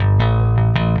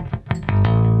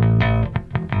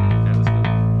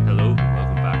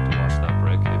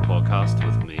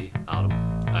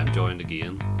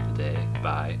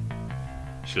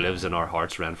She lives in our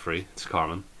hearts rent free. It's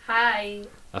Carmen. Hi.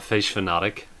 A fish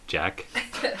fanatic, Jack.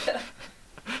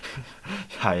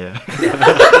 Hiya.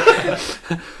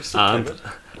 And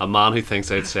a man who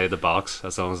thinks outside the box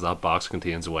as long as that box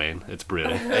contains Wayne. It's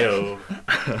Brady. Heyo.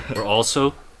 We're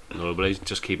also, notably,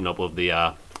 just keeping up with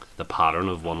the pattern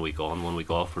of 1 week on, 1 week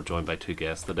off. We're joined by two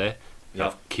guests today. We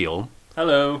have Keelan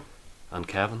Hello. and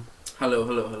Kevin.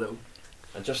 Hello.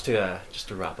 And just to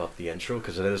wrap up the intro,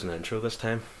 because it is an intro this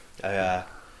time, I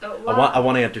What?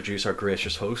 want to introduce our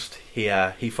gracious host. He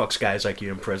fucks guys like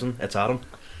you in prison. It's Adam.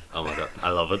 Oh my god, I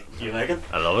love it. You like it?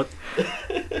 I love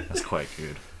it. That's quite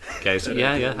good. Guys,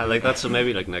 yeah, I like that. So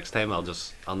maybe like next time I'll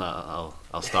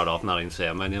start off not even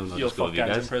saying my name. And I'll You'll just go fuck with you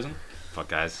guys in guys. prison. Fuck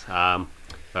guys.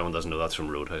 If anyone doesn't know, that's from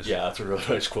Roadhouse. Yeah, that's a real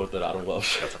nice quote that Adam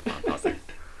loves. That's a fantastic.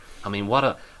 I mean,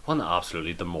 what an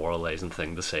absolutely demoralising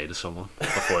thing to say to someone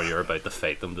before you're about to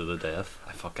fight them to the death.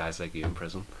 I fuck guys like you in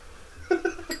prison.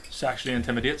 Sexually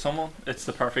intimidate someone. It's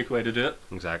the perfect way to do it.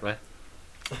 Exactly.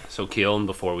 So Keelan,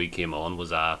 before we came on,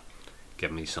 was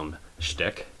giving me some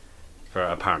shtick for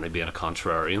apparently being a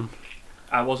contrarian.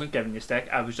 I wasn't giving you stick.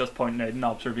 I was just pointing out an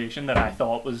observation that I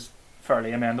thought was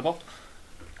fairly amendable.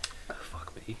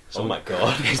 Fuck me. Oh my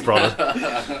god. He's brought it.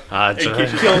 In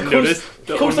case you Keelan, haven't noticed,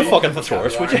 Close the fucking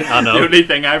thesaurus, would you? I the know. only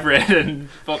thing I've read in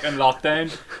fucking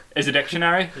lockdown is a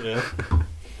dictionary. Yeah.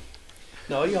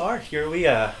 No, you are. You're a wee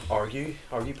argue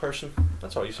person.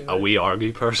 That's all you seem A wee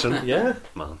argue person. Yeah.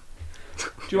 Man. Do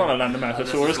you want to lend a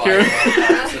This Methosaurus, is why Kieran?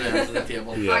 I accident to the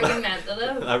table. Yeah.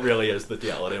 Argumentative. That really is the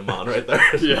duality of man right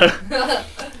there. Yeah.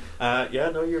 Yeah,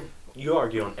 no, you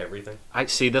argue on everything. I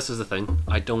see. This is the thing.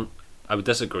 I would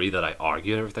disagree that I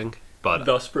argue everything, but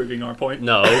Thus proving our point.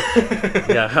 no.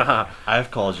 Yeah.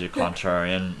 I've called you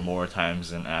contrarian more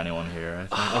times than anyone here,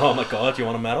 I think. Oh my god, you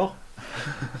want a medal?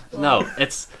 No.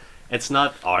 It's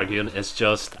not arguing. It's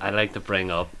just I like to bring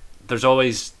up. There's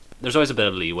always a bit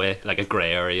of leeway, like a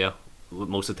grey area.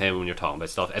 Most of the time when you're talking about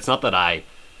stuff, it's not that I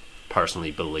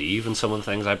personally believe in some of the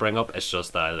things I bring up. It's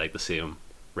just that I like to see them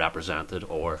represented,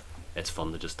 or it's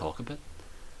fun to just talk a bit.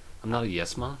 I'm not a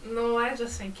yes man. No, I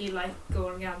just think you like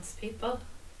going against people.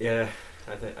 Yeah,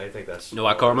 I think that's. You know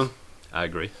what, Carmen? I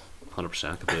agree,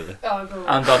 100% completely. Oh, go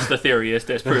And thus the theory is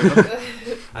disproven.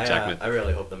 Checkmate. I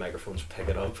really hope the microphones pick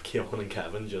it up. Keelan and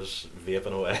Kevin just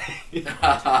vaping away.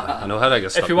 I know how to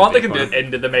get stuck If you with want, they vape can do on it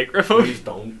into the microphone. Please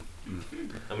don't.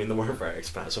 I mean, they weren't very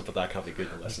expensive, but that can't be good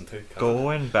to listen to. can it?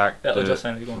 Going back That'll to just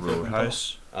sound like going through a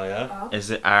Roadhouse, Oh yeah. is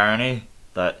it irony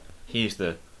that he used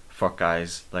to fuck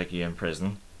guys like you in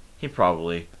prison? He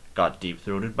probably got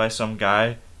deep-throated by some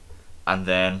guy, and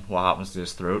then what happens to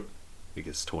his throat? It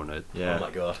gets torn out. Yeah, Oh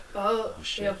my god. Oh,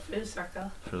 shit. yeah, full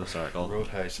circle. through the circle.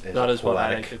 Roadhouse is That a is what I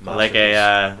poetic like to call Like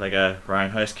masterpiece. a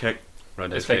roundhouse kick.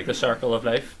 Roundhouse It's like Kick. the circle of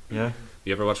life. Yeah.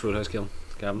 You ever watch Roadhouse, Kevin?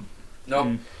 No.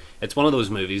 Mm. It's one of those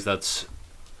movies that's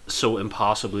so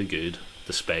impossibly good,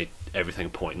 despite everything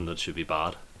pointing that it should be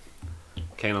bad.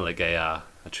 Kind of like a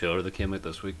trailer that came out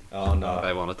this week. Oh no.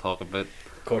 I want to talk about.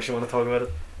 Of course you want to talk about it.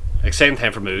 Exciting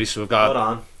time for movies. So we've Hold got.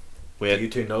 on. Wait. Do you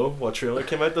two know what trailer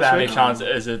came out this By any week? chance,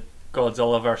 is it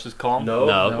Godzilla versus Kong? No.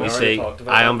 No, we we already see. talked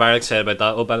about I that. am very excited about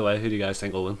that. Oh, by the way, who do you guys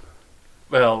think will win?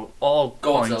 Well, all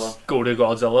Godzilla. points go to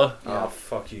Godzilla. Oh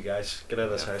fuck you guys. Get out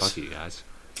of this Yeah, house. fuck you guys.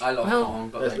 I love Well, Kong,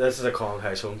 but This, like, this is a Kong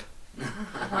household.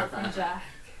 Apart from Jack.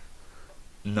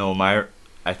 No,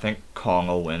 I think Kong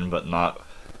will win, but not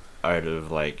out of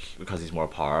because he's more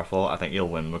powerful. I think he'll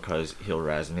win because he'll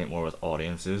resonate more with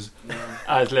audiences. yeah.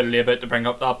 I was literally about to bring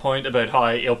up that point about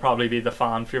how he'll probably be the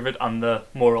fan favourite on the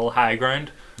moral high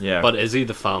ground. Yeah. But is he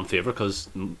the fan favourite? Because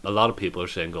a lot of people are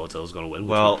saying Godzilla's going to win. which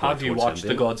Well, would point Have you towards watched him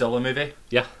the being- Godzilla movie?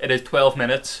 Yeah. It is 12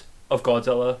 minutes of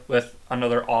Godzilla with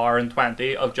another hour and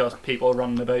 20 of just people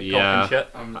running about Yeah. talking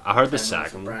shit. I heard the 10 minutes of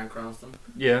second. Bryan Cranston.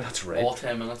 Yeah. That's right. All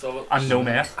 10 minutes of it. And no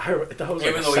meth. That was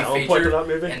like Even a though selling he point of featured that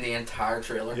movie. in the entire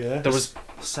trailer. Yeah. There was.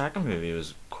 the second movie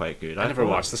was quite good. I never thought.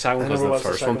 watched the second I one because never the watched the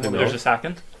first one second came one. There's out. a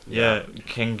second. Yeah,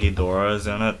 King Ghidorah's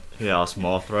in it. Who else?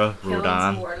 Mothra, Killing's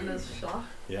Rodan. world is shot.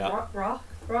 Yeah. Rock.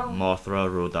 Mothra,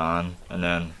 Rodan, and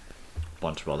then a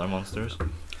bunch of other monsters.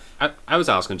 I was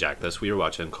asking Jack this. We were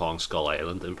watching Kong Skull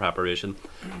Island in preparation.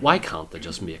 Why can't they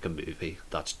just make a movie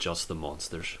that's just the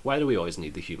monsters? Why do we always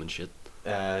need the human shit?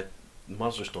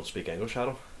 Monsters don't speak English,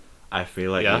 Adam. I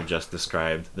feel like Yeah. you've just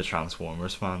described the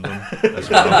Transformers fandom as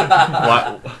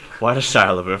well. Why does Shia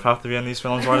LaBeouf have to be in these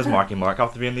films? Why does Marky Mark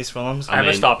have to be in these films? I I'm going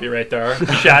mean- to stop you right there.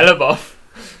 Shia LaBeouf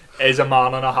is a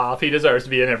man and a half. He deserves to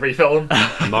be in every film.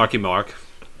 Marky Mark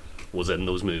was in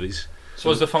those movies. So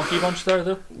was the Funky Bunch there,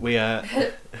 though? We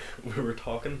we were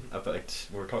talking to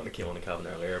Keelan and Kevin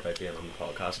earlier about being on the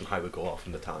podcast and how we go off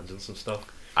into tangents and stuff.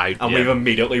 And we've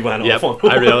immediately went Yep, off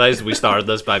on I realised we started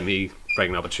this by me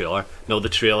bringing up a trailer. No, the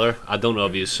trailer, I don't know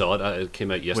if you saw it. It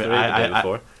came out yesterday, I- the day I-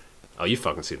 before. Oh, you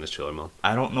fucking seen this trailer, man.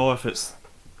 I don't know if is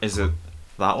it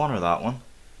that one or that one?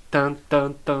 Dun,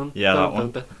 dun, dun, Yeah, dun, that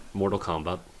one. dun, dun. Mortal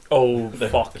Kombat. Oh,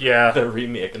 fuck yeah. the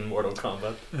remake in Mortal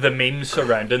Kombat. The memes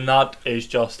surrounding that is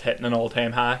just hitting an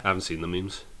all-time high. I haven't seen the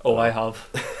memes. Oh, I have.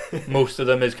 Most of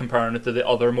them is comparing it to the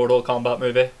other Mortal Kombat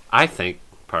movie. I think,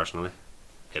 personally,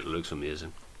 it looks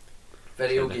amazing.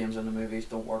 Video games and the movies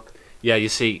don't work. Yeah, you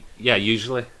see, yeah,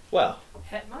 usually. Well,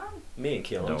 Hitman? me and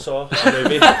Keelan No. saw a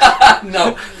movie.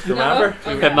 No. Remember?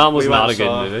 No. Okay. Hitman was We not went a and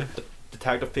saw good movie.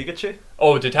 Detective Pikachu.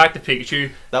 Oh, Detective Pikachu.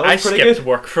 That was I pretty skipped good.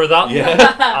 work for that.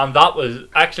 Yeah. And that was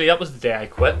the day I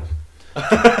quit.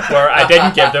 Where I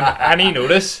didn't give them any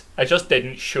notice. I just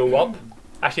didn't show up.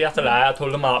 Actually, that's a lie. I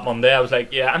told him that Monday. I was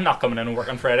like, yeah, I'm not coming in and work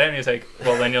on Friday. And he's like,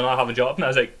 well, then you'll not have a job. And I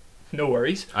was like, no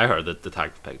worries. I heard that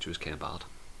Detective Pikachu was kind of bad.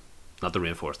 Not to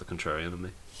reinforce the contrarian in me.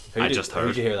 I just heard.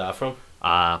 Who'd you hear that from?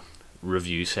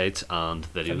 Review sites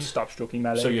and Can you videos. stop stroking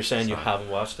my leg? So you're saying you Sorry. haven't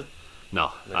watched it?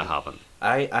 No, I haven't.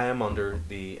 I am under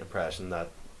the impression that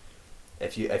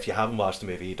if you haven't watched the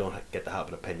movie, you don't get to have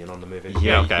an opinion on the movie.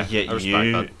 Yeah, okay. I Yeah,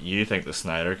 respect you think the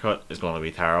Snyder cut is going to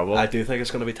be terrible? I do think it's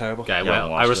going to be terrible. Okay, Yeah, I well,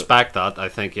 I watched respect that. I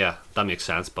think, yeah, that makes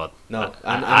sense, but No,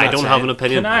 I, I'm I not don't saying- have an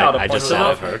opinion. Can I add a I point just to said that?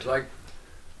 I've heard. Like,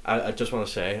 I just want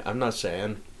to say, I'm not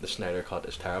saying the Snyder cut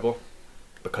is terrible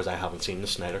because I haven't seen the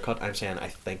Snyder cut. I'm saying I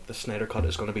think the Snyder cut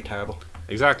is going to be terrible.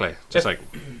 Exactly. Just like,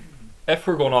 If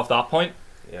we're going off that point,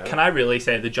 Yeah. can I really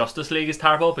say the Justice League is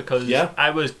terrible? Because Yeah. I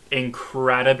was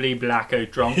incredibly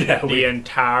blackout drunk Yeah, the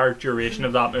entire duration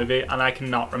of that movie, and I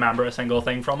cannot remember a single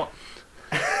thing from it.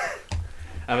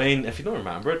 I mean, if you don't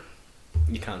remember it,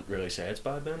 you can't really say it's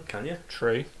bad then, can you?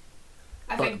 True.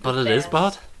 I but, think but the it is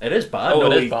best- bad. It is bad. Oh,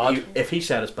 no, it is bad. If he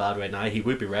said it's bad right now, he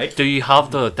would be right. Do you have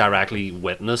to directly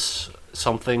witness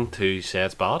something to say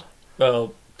it's bad?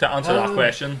 Well, to answer that Um,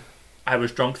 question, I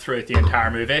was drunk throughout the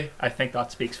entire movie. I think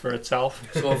that speaks for itself.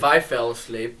 so if I fell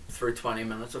asleep through 20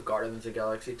 minutes of Guardians of the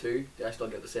Galaxy 2, do I still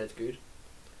get to say it's good?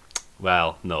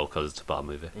 Well, no, because it's a bad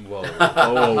movie. Whoa.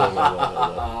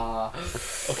 Whoa.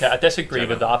 Okay, I disagree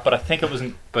with that, but I think it was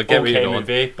an But get where okay you're going.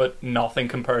 movie, but nothing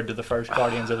compared to the first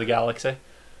Guardians of the Galaxy.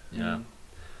 Yeah.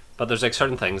 But there's like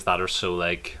certain things that are so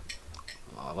like,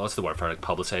 what's the word for it? Like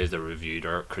publicized or reviewed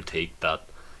or critiqued that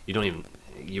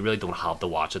you really don't have to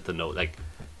watch it to know. Like,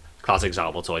 classic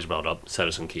example, it's always brought up,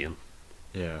 Citizen Kane.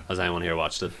 Yeah. Has anyone here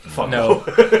watched it? Fuck No.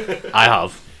 I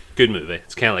have. Good movie.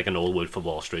 It's kind of like an old Wolf of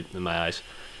Wall Street in my eyes.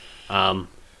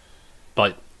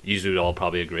 But you would all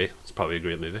probably agree. It's probably a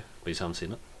great movie, but you haven't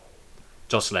seen it.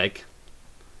 Just like,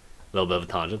 a little bit of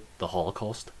a tangent, the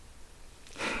Holocaust.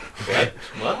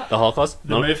 What? The Holocaust?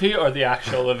 The movie or the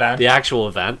actual event? The actual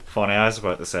event. Funny, I was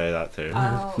about to say that too.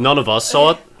 Oh. None of us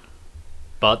saw it,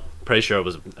 but pretty sure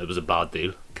it was a bad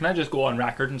deal. Can I just go on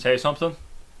record and say something?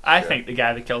 I think the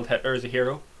guy that killed Hitler is a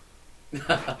hero.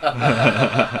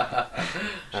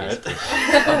 Alright.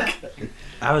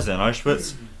 I was in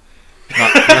Auschwitz.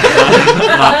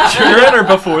 During or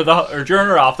before during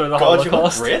or after the God, you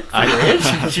Holocaust? great.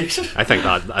 Jesus. I think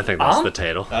that's Huh? the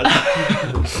title.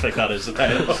 I think that is the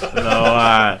title.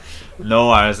 No,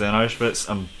 I was in Auschwitz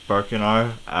and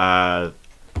Birkenau.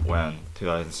 When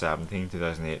 2017,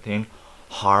 2018,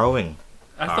 harrowing.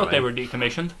 I thought they were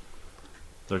decommissioned.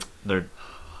 They're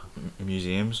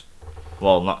museums.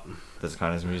 Well, not this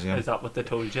kind of museum. Is that what they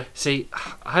told you? See,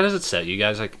 how does it set you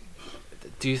guys? Like,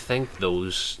 do you think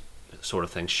those sort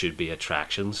of things should be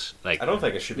attractions? Like, I don't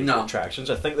think it should be No. attractions.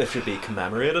 I think they should be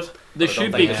commemorated. They but I don't should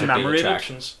think be they commemorated.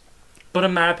 attractions. But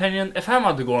in my opinion, if I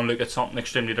wanted to go and look at something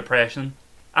extremely depressing,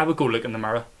 I would go look in the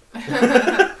mirror.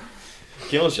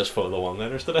 Keelan's just full of the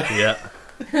one-liners today. yeah.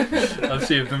 I've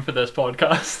saved them for this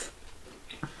podcast.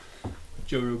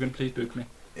 Joe Rogan, please book me.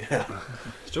 Yeah.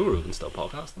 Is Joe Rogan still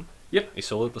podcasting? Yep. He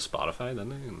sold it to Spotify,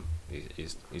 didn't he?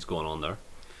 And he's going on there.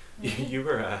 You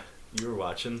were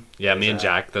watching. Yeah, me his, and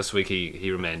Jack this week. He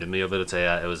reminded me of it.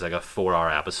 It was like a 4-hour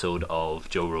episode of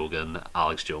Joe Rogan,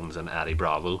 Alex Jones, and Eddie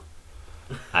Bravo.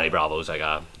 Eddie Bravo's like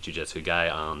a jiu-jitsu guy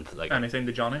and like Anything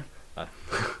to Johnny?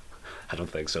 I don't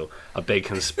think so. A big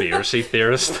conspiracy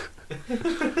theorist.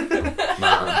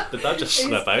 Man, Did that just He's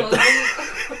slip out?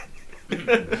 close.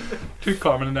 Took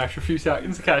Carmen an extra few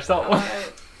seconds to catch that one.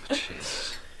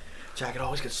 jeez. Jack, it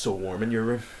always gets so warm in your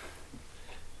room.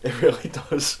 It really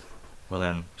does. Well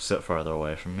then, sit further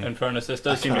away from me. In fairness, this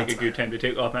does seem like a good time to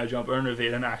take off my jumper and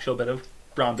reveal an actual bit of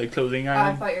branded clothing I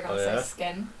iron. thought you were going to Oh, say yeah?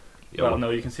 skin. Yo, Well, no,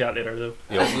 you can see that later though.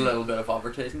 Just a little bit of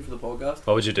advertising for the podcast.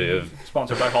 what would you do if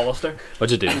Sponsored by Hollister.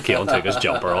 what'd you do if Keelan took his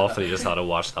jumper off and he just had to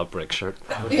wash that brick shirt?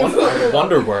 I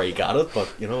wonder where he got it,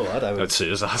 but you know what? I would. I'd sue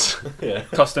his ass. Yeah.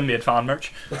 Custom made fan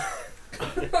merch.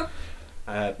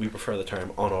 We prefer the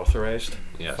term unauthorized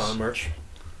Yes. fan merch.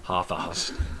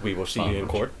 Half-assed. We will see Fan you in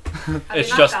merch. court. Have It's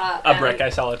you not just got, a brick I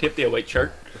sellotape to a white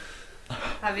shirt.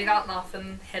 Have you got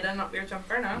nothing hidden up your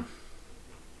jumper now?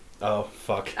 Oh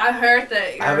fuck! I heard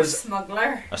that you're I a was-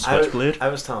 smuggler. A switchblade? I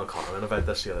was telling Carmen about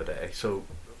this the other day. So,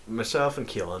 myself and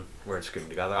Keelan were in school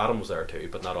together. Adam was there too,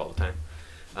 but not all the time.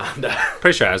 And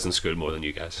Pretty sure I was in school more than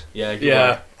you guys. yeah, you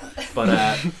Yeah. were. But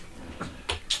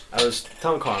I was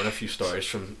telling Carmen a few stories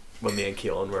from when me and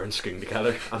Keelan were in school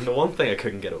together. And the one thing I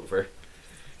couldn't get over,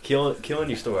 Keelan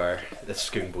used to wear this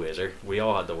school blazer. We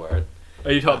all had to wear it.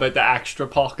 Are you talking about the extra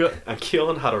pocket? And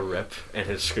Keelan had a rip in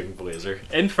his school blazer.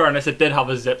 In fairness, it did have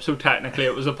a zip, so technically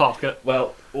it was a pocket.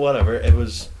 Well, whatever. It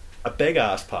was a big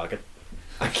ass pocket.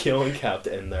 And Keelan kept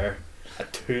in there a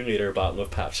 2-litre bottle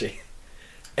of Pepsi.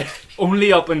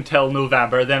 Only up until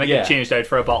November, then it Yeah. got changed out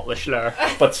for a bottle of Schler.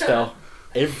 But still,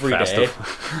 every day,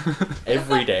 Festive.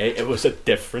 every day, it was a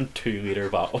different 2-litre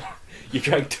bottle. You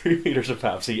drank 2 litres of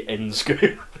Pepsi in school.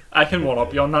 I can one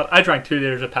up you on that. I drank 2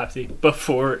 litres of Pepsi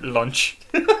before lunch.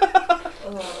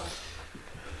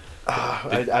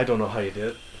 Ugh. I don't know how you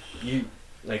did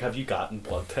it. Have you gotten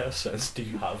blood tests since? Do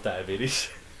you have diabetes?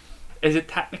 Is it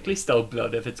technically still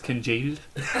blood if it's congealed?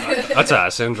 That's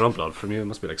acid, drawn blood from you. It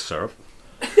must be like syrup.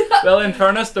 Well, in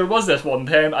fairness, there was this one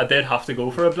time I did have to go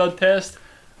for a blood test,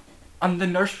 and the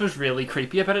nurse was really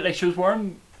creepy about it. Like, she was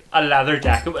wearing a leather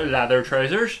jacket with leather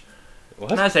trousers.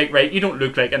 What? And I was like, right, you don't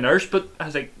look like a nurse, but I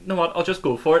was like, you know what, I'll just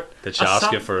go for it. Did she I ask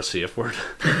sat- you for a safe word?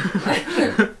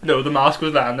 No, the mask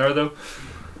was lying there though.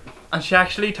 And she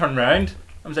actually turned round.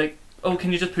 I was like, oh,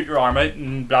 can you just put your arm out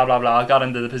and blah blah blah. Got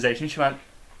into the position. She went,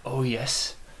 oh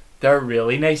yes, they're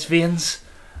really nice veins.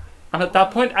 And at that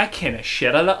point, I kind of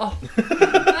shit a little.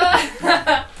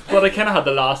 But I kind of had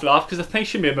the last laugh because I think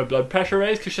she made my blood pressure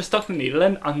rise because she stuck the needle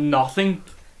in and nothing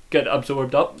got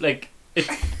absorbed up. Like, it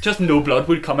just no blood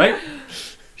would come out.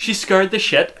 She scared the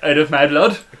shit out of my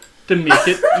blood to make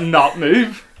it not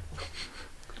move.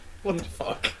 What the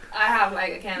fuck? I have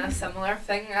like a kind of similar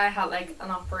thing. I had like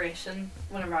an operation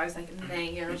whenever I was like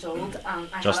 9 years old, and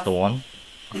I Just had the one?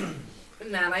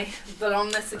 many. But on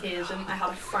this occasion, I had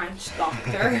a French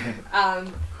doctor,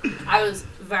 and I was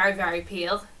very, very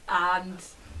pale, and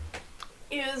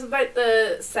he was about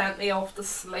to send me off to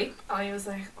sleep, and he was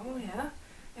like, "Oh yeah,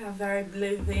 you have very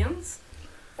blue veins,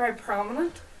 very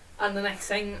prominent." And the next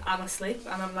thing, I'm asleep,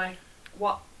 and I'm like,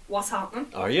 What's happening?"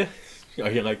 Are you? Are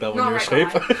you like that when Not you're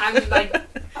right asleep? now. I'm like,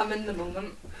 I'm in the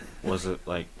moment. Was it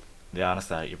like the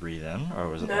anesthetic you breathe in, or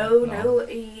was it? No, like, no,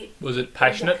 he. Was it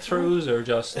passionate throes or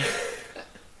just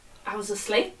I was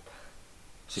asleep.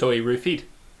 so he roofied?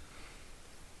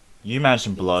 You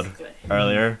mentioned blood basically.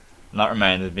 earlier, and that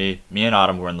reminded me. Me and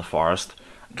Adam were in the forest,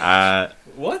 and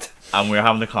What? we were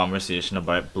having a conversation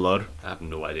about blood. I have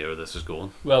no idea where this is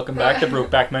going. Welcome back to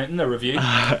Brokeback Mountain, the review.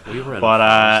 We were in But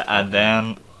a forest and talking then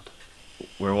about blood.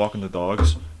 we were walking the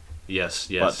dogs. Yes,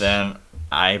 yes. But then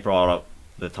I brought up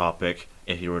the topic: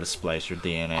 if you were to splice your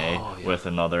DNA Oh, yeah. with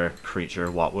another creature,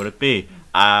 what would it be?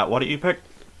 What did you pick?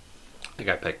 I think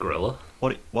I picked gorilla.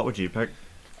 What would you pick?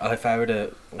 If I were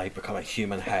to like become a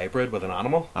human hybrid with an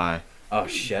animal, Aye. oh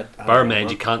shit! I Bear don't in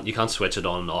know. mind, you can't switch it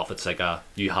on and off. It's like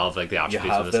you have like the attributes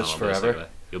have of this this animal. forever. Basically.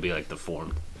 You'll be like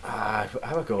deformed. I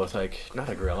would go with like not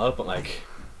a gorilla, but like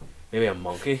maybe a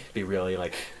monkey. Be really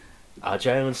like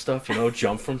agile and stuff. You know,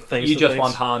 jump from things. You to just things.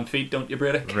 want hand feet, don't you,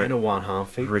 Brady? kind of one hand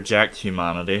feet. Reject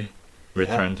humanity.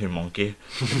 Return to monkey.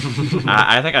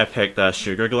 I think I picked a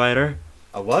sugar glider.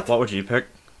 A what? What would you pick?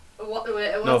 What's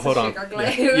No, hold a on. sugar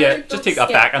glider? Yeah, Don't just take that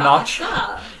skip back a notch. that.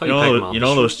 How You pick know, them you up?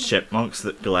 know those chipmunks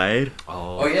that glide.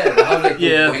 Oh yeah, they have like the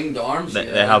Yeah. winged arms. They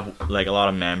yeah. have like a lot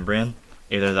of membrane.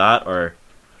 Either that or,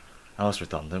 I know it's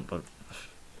redundant, but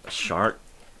a shark.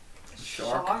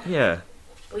 Shark. Yeah.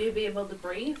 Will you be able to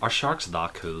breathe? Are sharks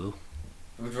that cool?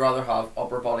 Would you rather have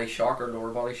upper body shark or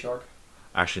lower body shark?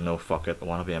 Actually, no. Fuck it. I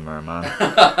want to be a merman.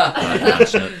 I can't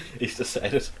shit. He's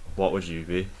decided. What would you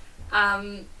be?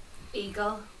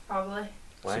 Eagle, probably.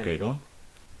 It's a good one.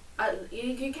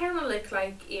 You kind of look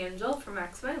like Angel from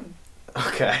X-Men.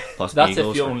 Okay. Plus That's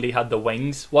eagles. if you only had the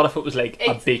wings. What if it was like a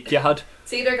It's- beak you had?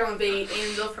 It's either going to be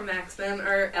Angel from X-Men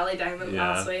or Ellie Diamond Yeah.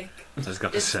 last week. I just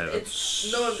got to It's, say that.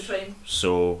 it's no in between.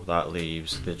 So that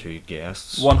leaves the two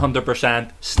guests.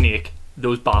 100% snake.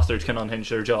 those bastards can unhinge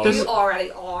their jaws. You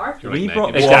already are. You're We like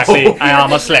brought- Megan. Exactly. Whoa. I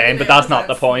am a slime, but that's not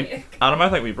the point. Adam, I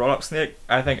think we brought up snake.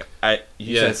 I think you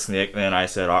Yeah. said snake, then I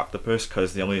said octopus,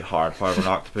 because the only hard part of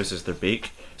an octopus is their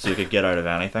beak, so you could get out of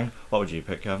anything. What would you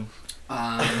pick, Kevin?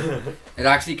 It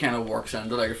actually kind of works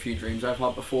into like a few dreams I've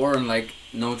had before, and like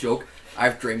no joke,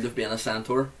 I've dreamed of being a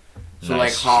centaur. So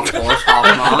Nice. like half horse,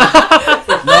 half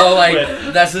man. No, like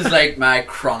this is like my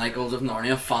Chronicles of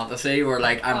Narnia fantasy, where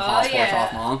like I'm Oh, half horse, yeah.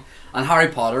 half man, and Harry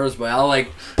Potter as well.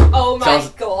 Like, Oh my Sounds-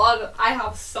 god, I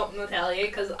have something to tell you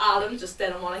because Adam just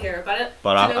didn't want to hear about it.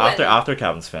 But Do you know after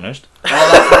Kevin's finished,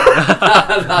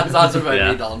 that's about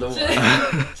Yeah. me done. Don't Do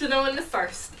worry. you know in the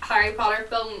first Harry Potter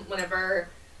film, whenever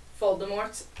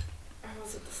Voldemort, or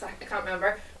was it the second? I can't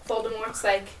remember. Voldemort's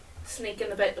like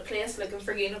sneaking about the place looking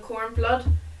for unicorn blood,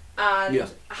 and Yeah.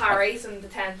 Harry's in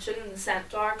detention, and the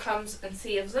centaur comes and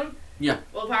saves him. Yeah.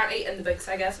 Well, apparently in the books,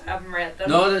 I guess I haven't read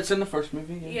them. No, it's in the first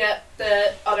movie. Yeah. Yeah,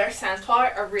 the other centaur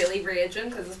are really raging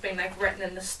because it's been like written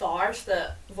in the stars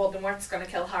that Voldemort's gonna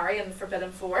kill Harry in the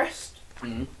Forbidden Forest.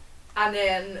 Mhm. And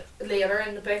then later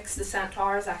in the books, the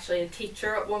centaur is actually a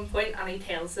teacher at one point, and he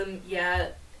tells them, "Yeah,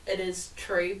 it is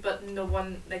true, but no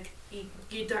one like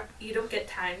you don't get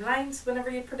timelines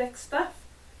whenever you predict stuff."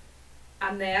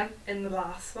 And then in the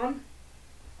last one,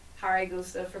 Harry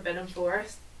goes to the Forbidden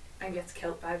Forest and gets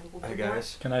killed by Voldemort. Hey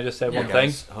guys. Can I just say Yeah, one thing?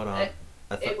 Guys, hold on. It-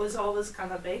 I, th- It was always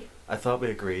gonna be. I thought we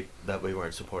agreed that we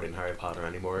weren't supporting Harry Potter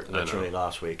anymore. I know. Literally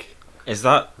last week. is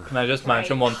that Can I just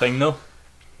mention one thing though?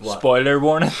 What? Spoiler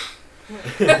warning.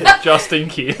 Just in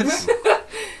case.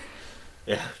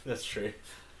 Yeah, that's true.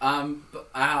 But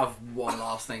I have one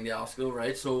last thing to ask you,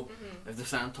 right? So, Mhm. if the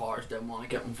centaurs didn't want to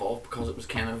get involved because it was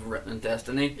kind of written in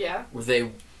destiny, Yeah. were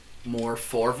they more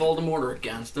for Voldemort or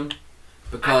against him?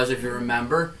 Because if you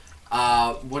remember,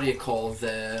 what do you call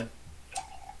the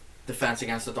Defense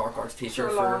Against the Dark Arts teacher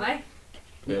for Trelawney.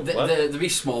 Yeah, the, what? the wee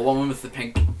small one with the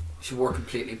pink? She wore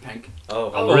completely pink.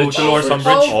 Oh, Umbridge. Dolores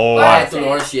Umbridge. Oh, right.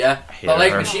 Dolores, yeah. Hate But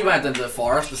like her. when she went into the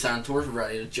forest, the centaurs were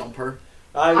ready to jump her.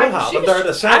 I I'm what happened sure there? The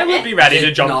I set. would be ready to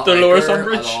Did jump not Dolores like her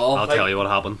Umbridge. at all. I'll Like- tell you what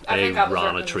happened. I They think that was ran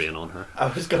a written- train on her. I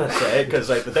was gonna say because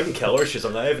like they didn't kill her. She's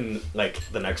alive in like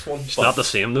the next one. It's but- not the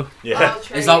same though. Yeah. Oh,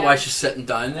 true, Is that yeah. why she's sitting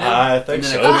down there? I think In the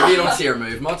so. next movie, you don't see her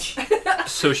move much.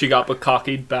 So she got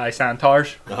bukkake by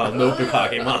centaurs. Oh, no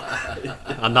Bukaki man.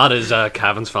 And that is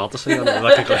Kevin's fantasy. And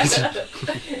like a glazer.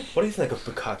 What do you think of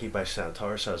Bukaki by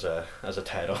Centaurs as a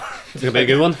title? It's gonna be a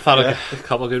good one. Had Yeah. a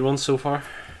couple of good ones so far.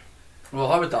 Well,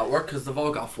 how would that work? Because they've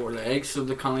all got 4 legs, so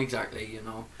they can't exactly, you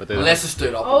know. But they Unless they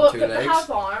stood up Oh, on 2 but they legs.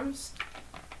 have arms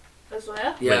as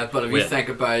well. Yeah, Wait, but if you wait. think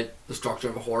about the structure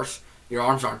of a horse, your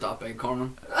arms aren't that big,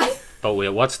 Corman. But wait,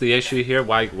 what's the issue here?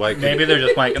 Why? Could Maybe they're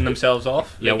just wanking themselves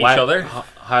off. Yeah, like why? each other. How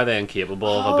are they incapable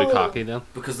of a Oh. bukkake then?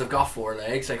 Because they've got 4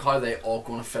 legs. Like, how are they all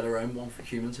going to fit around one for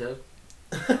human's head?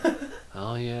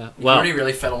 Oh yeah. You Well, can only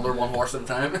really fit under one horse at a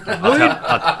time.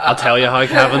 I'll tell you how,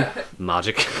 Kevin.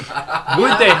 Magic.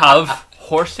 Would they have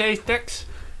horse-sized dicks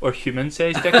or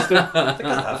human-sized dicks though? I think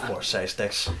I have more size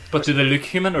sticks. But do they look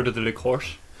human or do they look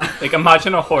horse? Like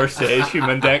imagine a horse-sized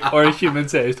human dick or a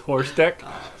human-sized horse dick.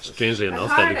 Strangely And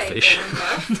enough, how they are look they fish.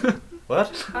 giving birth?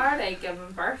 What? How are they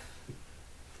giving birth?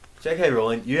 J.K.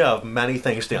 Rowling, you have many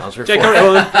things to answer J.K. for.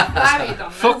 Rowling, Why have you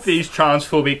done fuck this? these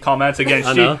transphobic comments against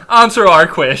I you. know. Answer our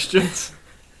questions.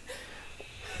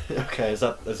 Okay, is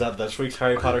that this week's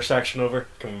Harry Potter section over?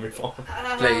 Can we move on?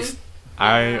 Please.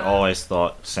 I always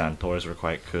thought centaurs were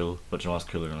quite cool, but you know what's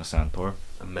cooler than a centaur?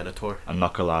 A Minotaur. A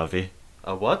knuckleavi.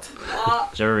 A what?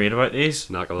 Did you ever read about these?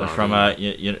 Knuckleavi. They're from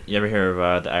you ever hear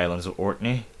of the islands of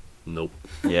Orkney? Nope.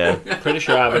 Yeah. Pretty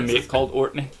sure I have a mate called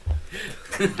Ortney.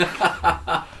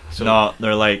 So- No,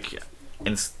 they're like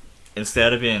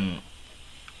instead of being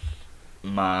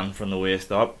man from the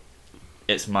waist up,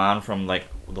 it's man from like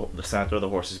the center of the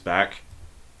horse's back,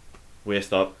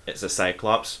 waist up. It's a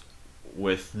cyclops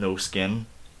with no skin,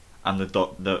 and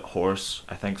the horse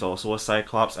I think is also a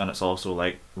cyclops, and it's also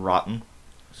like rotten.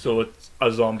 So it's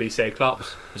a zombie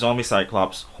cyclops. Zombie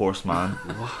cyclops, horseman,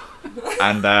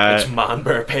 and It's Man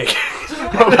Bear Pig.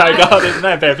 Oh my god, isn't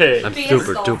that Pepe? I'm Based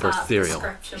super on duper that ethereal.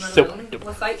 description So- alone,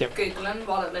 without googling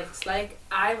what it looks like,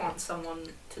 I want someone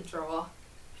to draw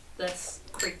this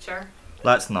creature.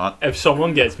 let's not. If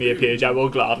someone gets me a page, I will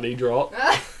gladly draw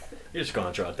it. You're just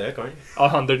gonna draw a dick, aren't you?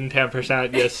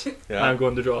 110%, yes. Yeah. I'm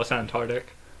going to draw a centaur dick.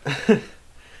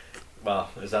 Well,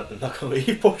 is that the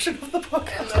knuckly portion of the And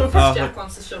podcast? then Chris Jack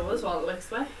wants to show us what it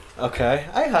looks like. Okay,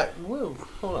 I had. Whoa,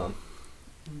 hold on.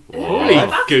 Holy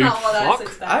That's good not what I was fuck.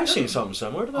 expecting. I've seen something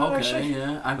similar to that Okay, actually.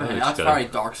 yeah. I Oh, bet it's that's good. very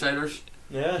Darksiders.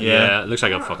 Yeah. Yeah, it looks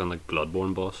like a fucking like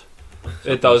Bloodborne boss.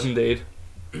 It does indeed.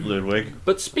 Ludwig.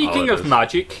 But speaking Oh, it of is.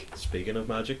 magic, Speaking of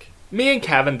magic, Me and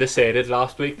Kevin decided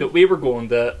last week that we were going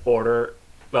to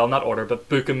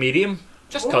book a medium.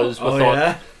 Just because we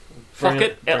thought, fuck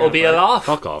it, it'll be a laugh.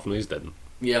 Fuck off, no, you didn't.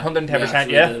 Yeah, 110%,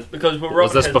 we yeah. did. Because we were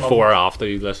Was up this his mum. before or after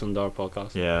you listened to our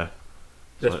podcast? Yeah.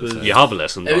 This was You have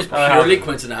listened. It was to our purely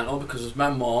coincidental because it was my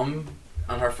mum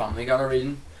and her family got a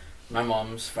reading. My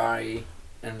mum's very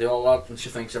into all that and she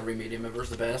thinks every medium ever is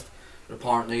the best. But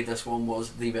apparently this one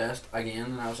was the best again,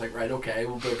 and I was like, right, okay,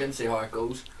 we'll book it and see how it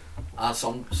goes.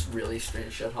 Some really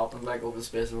strange shit happened like over the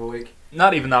space of a week.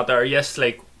 not even that there. Yes,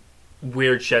 like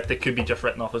weird shit that could be just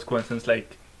written off as coincidence.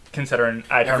 Like considering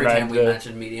I turned Every time around we to,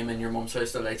 mentioned medium in your mum's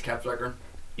house, the lights kept flickering.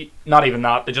 not even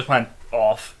that. They just went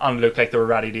off and looked like they were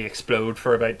ready to explode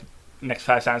for about the next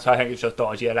 5 seconds. So I think it's just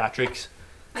dodgy electrics.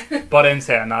 But in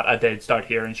saying that, I did start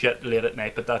hearing shit late at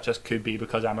night. But that just could be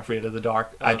because I'm afraid of the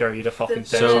dark. I dare you to fucking Did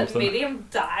say the something. medium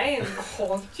die and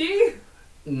haunt you?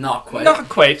 Not quite. Not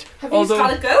quite. Have you Although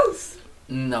had a ghost?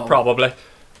 No. probably.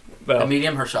 The Well,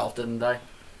 medium herself didn't die.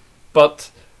 but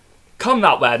come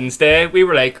that Wednesday, we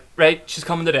were like, right, she's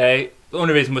coming today. The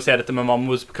only reason we said it to my mum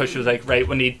was because she was like, right,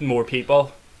 we need more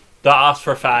people. They asked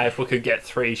for 5, we could get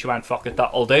 3. She went, fuck it,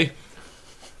 that'll do.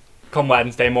 Come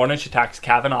Wednesday morning, she texted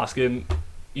Kevin asking,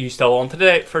 you still on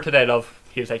today for today, love?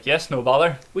 He was like, yes, no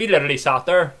bother. We literally sat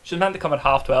there. She was meant to come at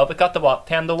 12:30. It got to what,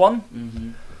 10 to 1? Mm-hmm.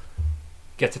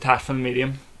 Gets attached from the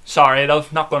medium. Sorry,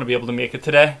 love, not going to be able to make it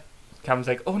today. Kevin's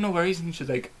like, oh, no worries. And she's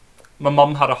like, my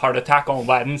mum had a heart attack on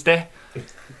Wednesday.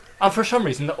 And for some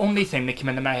reason, the only thing that came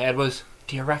into my head was,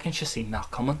 do you reckon she's seen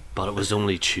that coming? But it was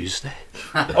only Tuesday.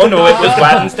 Oh no, it was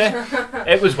Wednesday.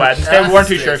 It was Wednesday. We weren't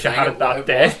too sure if she had it that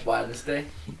day. Wednesday.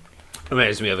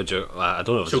 Reminds me of a joke. I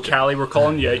don't know if it's So a joke. Kelly, we're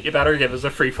calling you out. You better give us a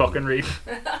free fucking read.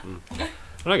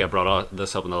 I think I brought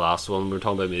this up in the last one. We were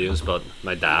talking about mediums, but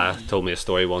my dad told me a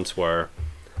story once where,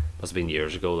 must have been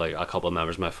years ago, like a couple of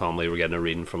members of my family were getting a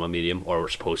reading from a medium, or were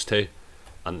supposed to,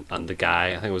 and the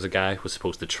guy, I think it was a guy, was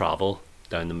supposed to travel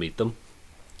down to meet them,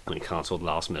 and he cancelled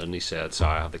last minute, and he said,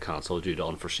 sorry, I have to cancel due to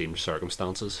unforeseen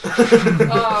circumstances. It's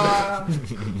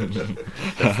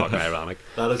fucking ironic.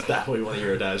 that is definitely one of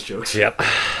your dad's jokes. Yep.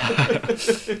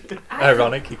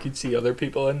 Ironic, he could see other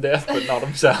people in death, but not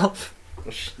himself.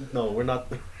 No, we're not.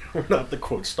 We're not the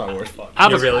quote Star Wars podcast. I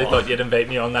You was- really thought you'd invite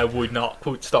me on? I would not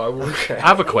quote Star Wars. I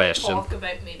have a question. Talk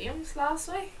about mediums last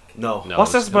week. No. No,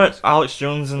 What's it's- this about Alex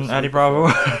Jones and Eddie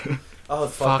Bravo? Oh Fuck,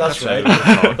 fuck, that's right.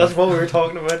 right. That's what we were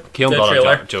talking about. Keelan The brought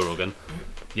trailer. up Joe Rogan.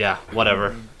 Yeah,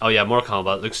 whatever. Oh yeah, Mortal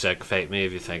Kombat looks sick. Fight me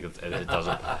if you think it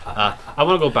doesn't. I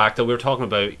want to go back to, we were talking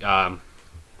about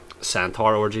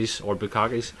centaur orgies or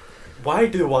bukakis, Why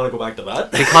do you want to go back to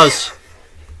that? because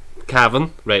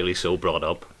Kevin, rightly so, brought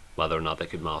up whether or not they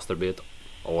could masturbate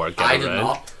or get I around. did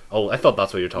not. Oh, I thought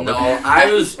that's what you were talking No, about.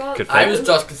 I was. Could I fight. was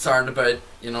just concerned about,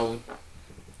 you know,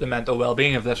 The mental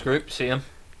well-being of this group. See him.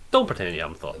 Don't pretend you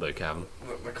haven't thought about it, Kevin.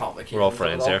 the complications. We're all of it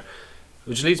friends all. here.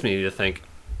 Which leads me to think,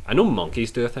 I know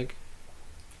monkeys do, I think.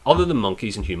 Other than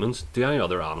monkeys and humans, do any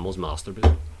other animals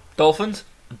masturbate? Dolphins.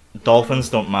 Dolphins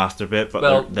don't masturbate, but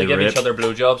Well, they they give rape. each other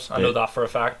blowjobs. I know They- that for a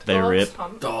fact. They Dogs rape.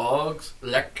 hunt. Dogs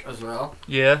lick as well.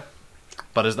 Yeah.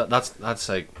 But is that's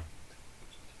like,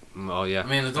 oh yeah. I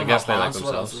mean, they don't guess have they like hands.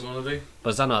 What else themselves. is going to do? But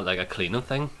is that not like a cleaning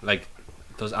thing? Like,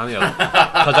 does any other?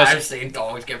 Because I've seen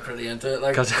dogs get pretty into it.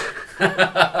 Like, because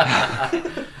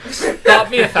Stop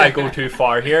me if I go too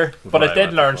far here, but I Right, did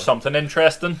right, learn right. something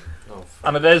interesting, Oh,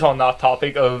 and it is on that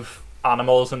topic of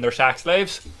animals and their sex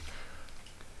lives.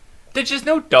 Did you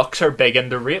know ducks are big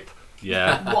into rape?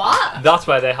 yeah, What? That's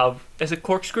why they have. Is it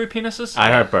corkscrew penises?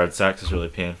 I heard bird sex is really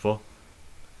painful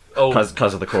Oh,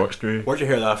 because of the corkscrew. where'd you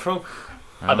hear that from?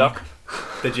 a duck.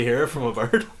 Did you hear it from a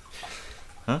bird?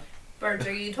 Birds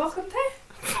are you talking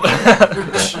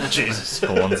to? Jesus.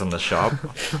 The ones in the shop.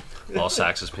 All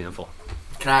sex is painful.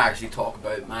 can I actually talk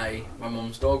about my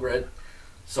mum's dog, right?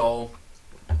 So,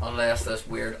 unless this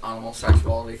weird animal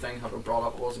sexuality thing had been brought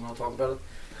up, I wasn't going to talk about it.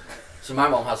 So my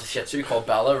mum has a Shih Tzu called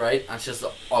Bella, right? And she's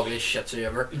the ugliest Shih Tzu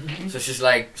ever. So she's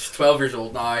 12 years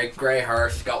old now, grey hair,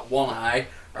 she's got one eye,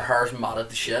 her hair's matted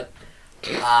to shit.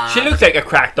 She looks like a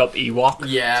cracked up Ewok.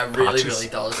 Yeah, really, Patches. really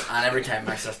does. And every time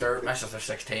my sister's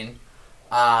 16,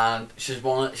 and she's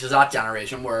that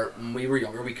generation where when we were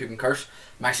younger we couldn't curse.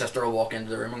 My sister will walk into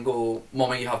the room and go,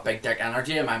 "Mummy, you have big dick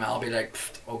energy," and my mum will be like,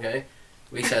 "Pfft, okay."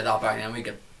 We said that back then, we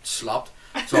get slapped.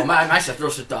 So my sister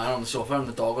will sit down on the sofa and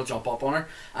the dog will jump up on her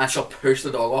and she'll push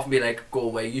the dog off and be like, "Go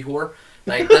away, you whore."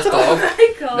 Like this dog, Oh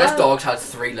my god. this dog's had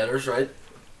 3 litters, right?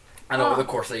 And over Oh. the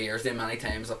course of the years, the amount of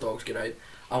times that dogs get out.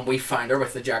 And we find her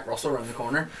with the Jack Russell around the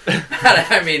corner. And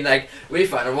I mean, like, we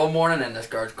found her one morning in this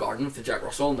girl's garden with the Jack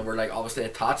Russell, and they were, like, obviously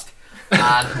attached.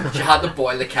 and she had to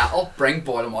boil the kettle, bring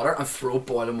boiling water, and throw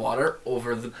boiling water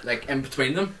over the in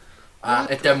between them.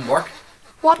 It didn't work.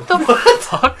 What the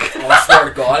fuck? Oh, I swear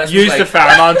to God, it Use was the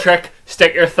fireman trick.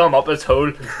 Stick your thumb up its hole.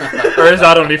 Or is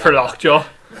that only for lockjaw?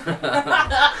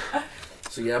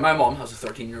 So yeah, my mom has a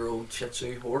 13-year-old Shih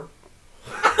Tzu whore.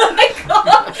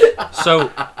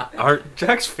 So, are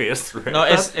Jack's face through No,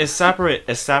 is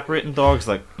separating dogs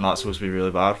like not supposed to be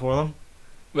really bad for them?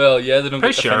 Well, yeah, they don't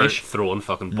pretty get to sure finish. throwing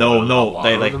fucking No, boiling hot no, water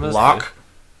they on like them is lock.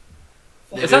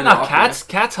 They Is do that not lock, cats?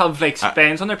 Cats have like I-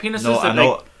 spines on their penises No, that I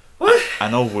know. I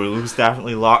know wolves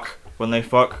definitely lock when they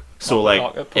fuck. So Oh, like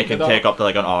lock it, it can pump it take up to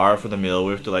like an hour for the male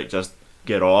wolf to like just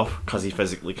get off because he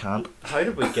physically can't. How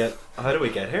did we get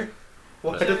here?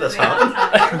 Why did this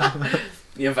happen?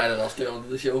 You invited us to onto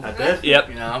the show. I did. Yep.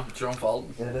 Yeah, it's your own fault.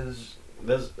 It is.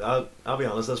 I'll be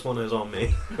honest. This one is on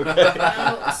me.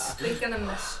 Well, speaking of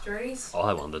mysteries, All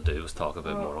I wanted to do was talk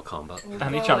about Mortal Kombat.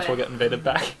 Any chance we'll get invaded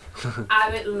back? I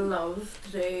would love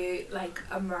to do like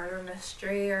a murder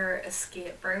mystery or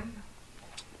escape room.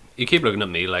 You keep looking at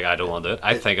me like I don't want to do it.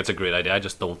 I think it's a great idea. I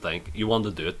just don't think you want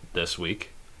to do it this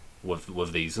week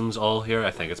with these ones all here.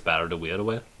 I think it's better to wait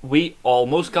away. We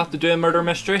almost got to do a murder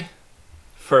mystery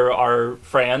for our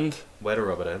friend. Way to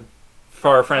rub it in.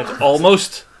 For our friend's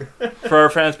almost for our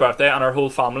friend's birthday, and our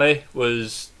whole family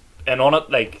was in on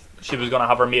it. Like she was gonna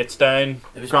have her mates down.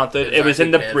 Granted, it was in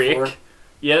the actually paid break. for.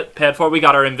 Yeah, paid for. We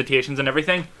got our invitations and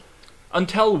everything.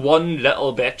 Until one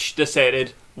little bitch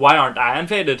decided, why aren't I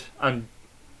invited? And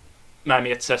my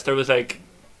mate's sister was like,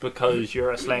 because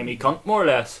you're a slimy cunt, more or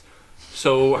less.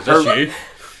 So her,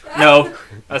 no,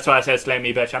 that's why I said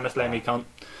slimy bitch. I'm a slimy cunt.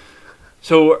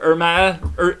 So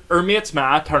her mate's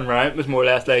ma turned around and was more or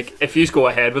less like, if you go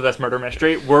ahead with this murder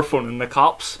mystery, we're phoning the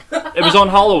cops. It was on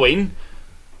Halloween.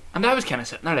 And I was kind of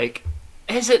sitting there like,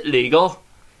 is it legal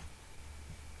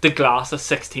to glass a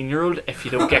 16-year-old if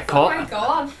you don't get Oh my caught?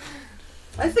 god.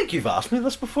 I think you've asked me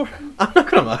this before. I'm not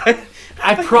gonna lie.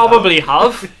 I probably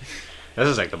have. This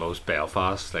is like the most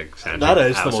Belfast centric That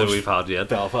is the episode most we've had yet.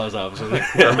 Belfast, absolutely.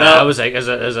 I was like, is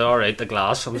it alright to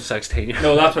glass? I'm 16.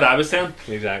 No, that's what I was saying.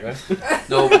 Exactly.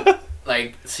 No,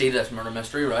 but, see this murder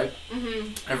mystery, right?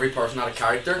 Mhm. Every person had a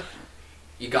character.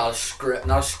 You got a script,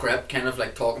 not a script, kind of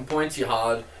like talking points. You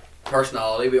had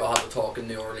personality. We all had to talk in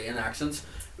New Orleans accents.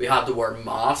 We had to wear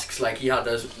masks. Like he had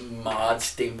this mad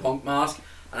steampunk mask,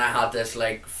 and I had this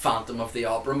like Phantom of the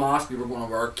Opera mask. We were going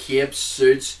to wear capes,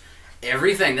 suits,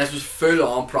 everything. This was full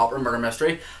on proper murder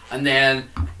mystery. And then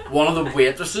one of the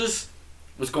waitresses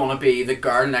was going to be the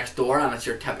girl next door, and it's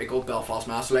your typical Belfast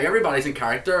mask. So like everybody's in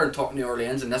character and talking New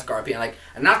Orleans, and this girl being like,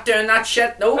 "I'm not doing that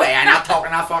shit. No way. I'm not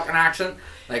talking that fucking accent."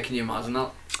 Like, can you imagine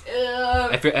that?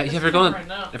 If you're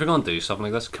gonna do something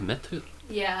like this, commit to it.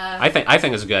 Yeah. I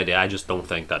think it's a good idea. I just don't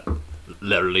think that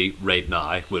literally right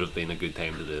now would have been a good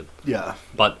time to do it. Yeah.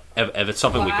 But if it's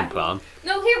something we can Why? plan,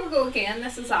 No, here we go again.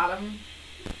 This is Adam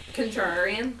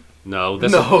Contrarian. no,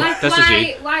 this No. is Like, this is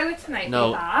you. why would tonight be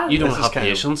No, bad? you don't This is have kind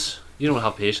of- patience. You don't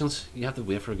have patience. You have to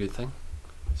wait for a good thing.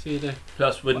 See you there.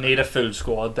 Plus, we'd need a full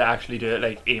squad to actually do it,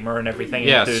 like Aimer and everything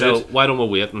Yeah. included. So why don't we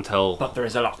wait until? But there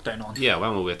is a lockdown on. Yeah, why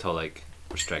don't we wait till like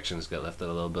restrictions get lifted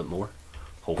a little bit more?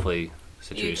 Hopefully, You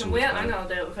situation. can wait. I'm gonna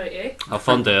do it without you. Have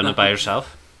fun doing it by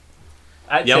yourself.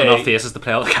 I'd You have say, enough faces to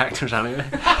play all the characters anyway.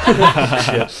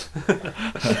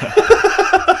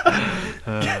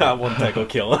 I won't take a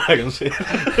kill. I can see.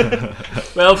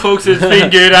 well, folks, it's been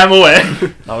good. I'm away.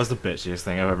 That was the bitchiest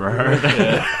thing I've ever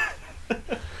heard.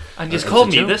 And just That call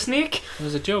was a me joke. the snake. It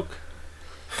was a joke.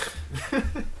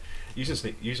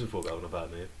 Using woke up in a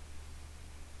bad mood.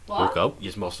 Woke What? up?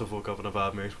 You must have woke up in a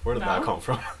bad mood. Where did No. that come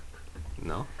from?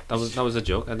 No, that was a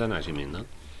joke. I didn't actually mean that.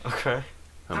 Okay.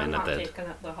 I I'm mean, I not did. taking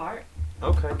it to heart.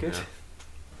 Okay, good.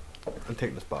 Yeah. I'm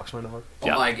taking this box around the heart.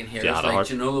 Yeah. All I can hear Yeah, is the like, heart.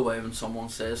 do you know the way when someone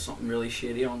says something really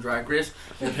shady on Drag Race,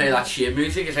 they play that shade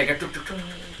music. It's like a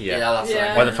Yeah. that's Yeah.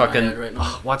 like Why the in my fucking? head right now.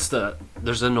 What's the?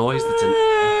 There's a noise that's in.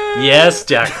 Yes,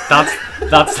 Jack.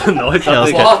 That's the noise.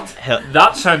 Hell's What?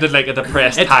 That sounded like a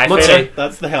depressed It's- TIE what's fighter. it?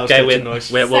 That's the Hell's Okay, Kitchen wait,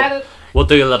 noise. wait. Set it. We'll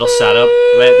do a little setup.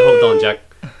 Right, hold on, Jack.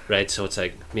 Right, so it's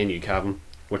like me and you, Kevin.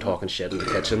 We're talking shit in the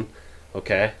kitchen.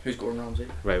 Okay. Who's Gordon Ramsay?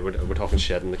 Right, we're talking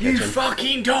shit in the You kitchen.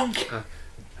 fucking dunk!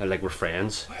 Like we're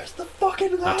friends. Where's the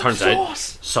fucking It turns out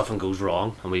something goes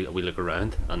wrong, and we look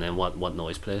around, and then what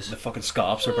noise plays? the fucking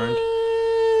scarps are burned.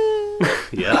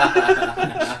 Yeah.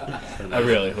 I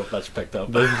really hope that's picked up.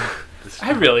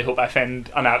 I really hope I find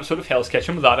an episode of Hell's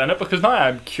Kitchen with that in it, because now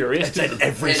I'm curious. It's in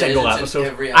every It single is in episode.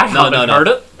 every I episode. haven't no. heard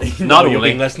it. Not You've only-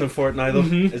 been listening for it now, though.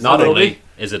 It's Not Not only only-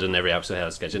 is it in every episode of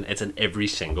Hell's Kitchen, it's in every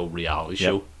single reality Yep.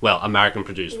 show. Well, American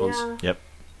produced ones. Yeah.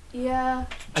 Yeah.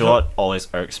 Do you know what always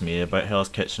irks me about Hell's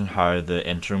Kitchen? How the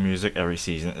intro music every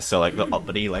season is still like the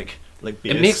uppity like bass.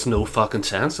 It makes no fucking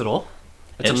sense at all.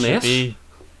 It's It a should mess.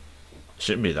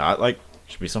 Shouldn't be that. Like,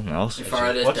 should be something else. To be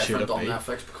fair, it is What should different it on be?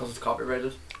 Netflix because it's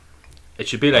copyrighted. It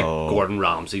should be like Oh. Gordon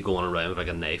Ramsay going around with like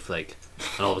a knife, like,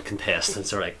 and all the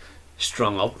contestants are like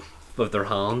strung up with their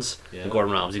hands. Yeah. And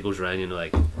Gordon Ramsay goes around, you know,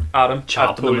 like Adam, I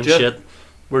chopping them told and you, shit.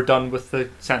 we're done with the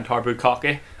Centaur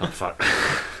Bukkake. Oh fuck.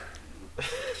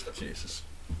 Jesus.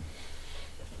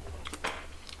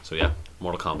 So yeah,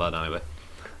 Mortal Kombat anyway.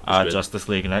 Good. Justice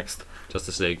League next.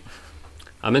 Justice League.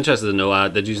 I'm interested to know.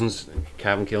 Did you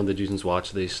Kevin Keelan? Did you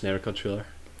watch the Snyder Cut trailer?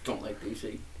 Don't like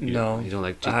DC. No, You don't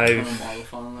like. I'm a I've Marvel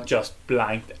fan. Like. just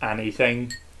blanked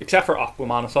anything except for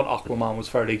Aquaman. I thought Aquaman was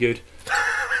fairly good,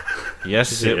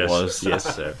 Yes, it was.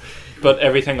 Yes, sir. but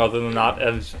everything other than that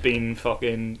has been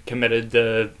fucking committed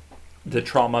to the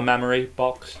trauma memory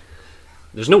box.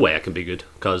 There's no way it can be good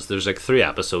because there's like 3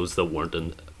 episodes that weren't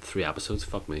in 3 episodes.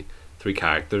 Fuck me, 3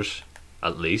 characters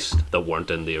at least that weren't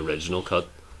in the original cut.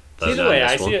 See the way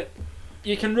I see it,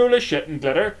 you can roll a shit in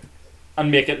glitter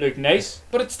and make it look nice,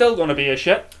 but it's still gonna be a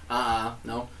shit.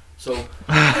 No. So, see,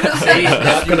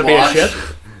 It's gonna be a shit.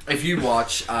 if you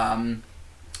watch,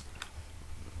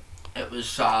 it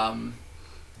was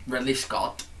Ridley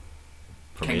Scott,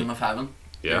 For Kingdom me. of Heaven,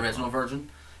 the Yeah. original version.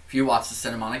 If you watch the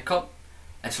cinematic cut,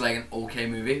 it's like an okay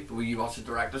movie, but when you watch the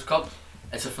director's cut,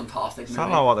 it's a fantastic Is movie. that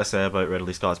not what they say about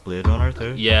Ridley Scott's Blade Runner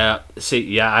too? Yeah. See.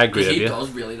 Yeah, I agree Because with he you. does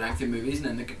really lengthy movies and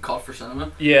then they get cut for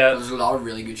cinema. Yeah, There's a lot of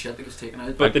really good shit that gets taken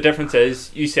out. but the difference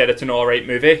is, you said it's an alright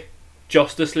movie.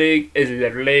 Justice League is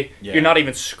literally, Yeah. you're not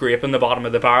even scraping the bottom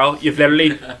of the barrel. You've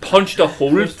literally punched a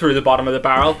hole through the bottom of the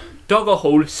barrel, dug a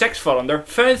hole 6 foot under,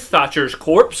 found Thatcher's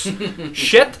corpse,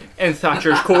 shit in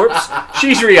Thatcher's corpse.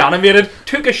 She's reanimated,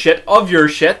 took a shit of your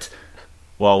shit,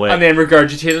 Well, wait. and then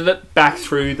regurgitated it back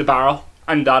through the barrel.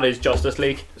 And that is Justice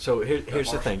League. So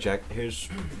here's the thing, Jack. Here's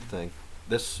the thing.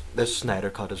 This Snyder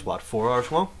cut is what, 4 hours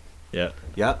long? Yeah.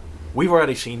 Yeah. We've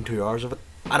already seen 2 hours of it,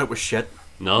 and it was shit.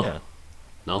 No. Yeah.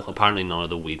 No. Apparently, none of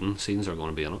the Whedon scenes are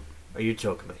going to be in it. Are you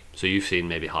joking me? So you've seen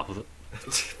maybe half of it.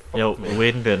 Yeah,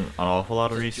 Whedon did an awful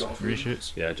lot of Just Joss Whedon.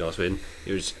 reshoots. Yeah, Joss Whedon.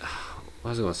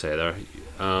 What was I going to say there?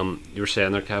 You were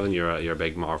saying there, Kevin, you're a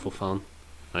big Marvel fan,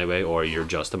 anyway, or you're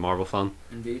just a Marvel fan.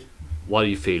 Indeed. What do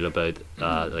you feel about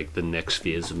like the next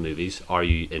phase of movies? Are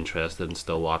you interested in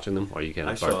still watching them, or are you kind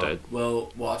I of burnt saw- out?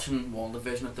 Well, watching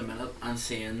WandaVision at the minute and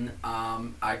seeing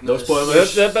Agnes. No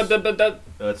spoilers. Right,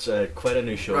 It's quite a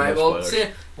new show. Right, no well, spoilers.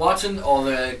 see, watching all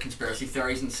the conspiracy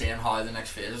theories and seeing how the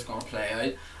next phase is going to play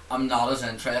out, I'm not as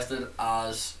interested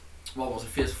as, what was it,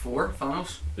 phase 4,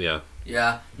 Thanos? Yeah.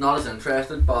 Yeah, not as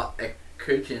interested, but it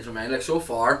could change my mind. Like, so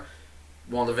far,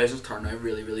 WandaVision's turned out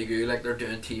really, really good. Like, they're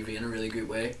doing TV in a really good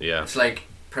way. Yeah. It's like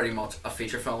pretty much a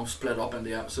feature film split up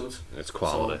into episodes. It's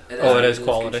quality. So Oh, it is good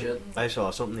quality. shit. I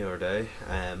saw something the other day.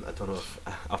 I don't know if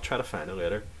I'll try to find it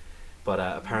later, but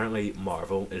apparently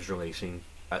Marvel is releasing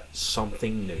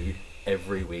something new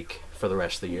every week for the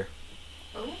rest of the year.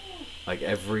 Oh. Like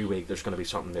every week, there's going to be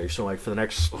something new. So like for the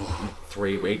next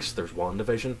 3 weeks, there's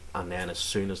WandaVision, and then as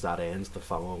soon as that ends, the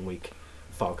following week,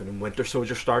 Falcon and Winter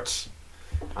Soldier starts,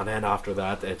 and then after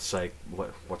that, it's like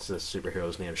what's the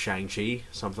superhero's name? Shang-Chi,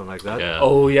 something like that. Yeah.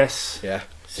 oh, yes. Yeah.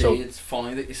 See, So it's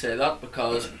funny that you say that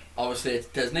because obviously it's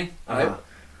Disney, right? uh,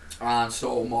 And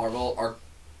so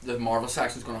the Marvel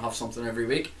section's going to have something every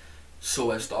week.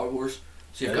 So is Star Wars.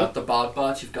 So you've Yeah. got the Bad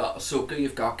Batch, you've got Ahsoka,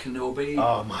 you've got Kenobi.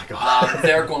 oh my god.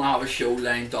 They're going to have a show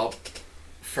lined up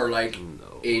for like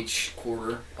No. each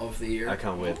quarter of the year. I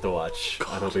can't wait to watch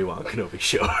an Obi-Wan Kenobi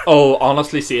show. Oh,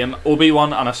 honestly, same.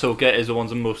 Obi-Wan and Ahsoka is the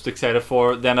ones I'm most excited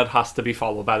for. Then it has to be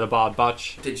followed by the Bad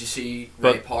Batch. Did you see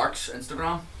But- Ray Park's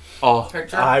Instagram Oh,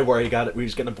 picture? Where he got it. We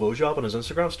was getting a blowjob on his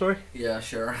Instagram story. Yeah,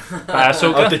 sure.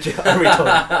 Ahsoka. Oh, did you?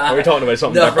 Are we talking about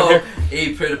something different No, here?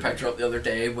 he put a picture up the other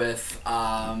day with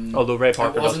Although Ray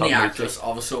Parker it wasn't does the have actress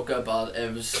of Ahsoka, but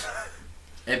it was.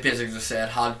 It basically just said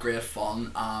had great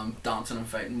fun dancing and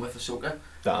fighting with Ahsoka,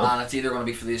 Damn. and it's either going to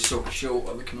be for the Ahsoka show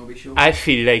or the Kenobi show. I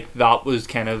feel like that was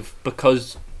kind of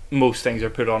because most things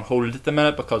are put on hold at the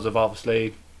minute because of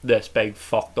obviously this big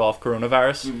fucked off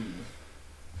coronavirus. Mm.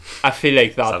 I feel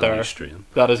like Is that that a new there. stream?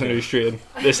 That is a new strain.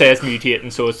 They say it's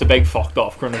mutating, so it's the big fucked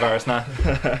off coronavirus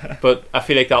now. But I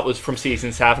feel like that was from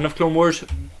season 7 of Clone Wars.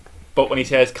 But when he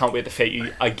says can't wait to fight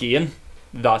you again,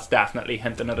 that's definitely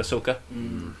hinting at Ahsoka.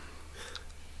 Mm.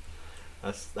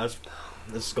 That's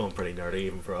this is going pretty nerdy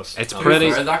even for us. It's To be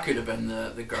pretty- fair, that could have been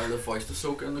the girl that voiced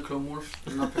Ahsoka in the Clone Wars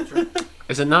in that picture.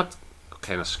 Is it not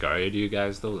kind of scary to you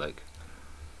guys though? Like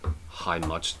how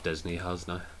much Disney has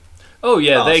now? Oh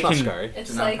yeah, Oh, they it's not can. scary. It's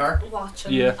an like empire.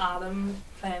 watching Yeah. Adam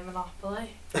play Monopoly.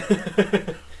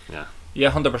 Yeah,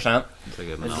 100%. It's a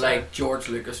good It's monopoly. like George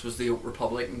Lucas was the Old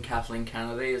Republic and Kathleen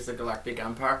Kennedy is the Galactic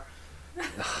Empire.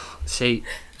 See,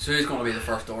 So who's going to be the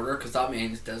First Order? Because that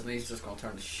means Disney's just going to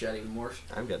turn to shit even worse.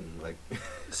 I'm getting like.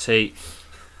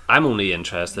 I'm only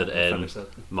interested in Finish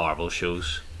it. Marvel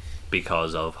shows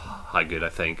because of how good I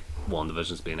think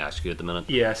WandaVision's being executed at the minute.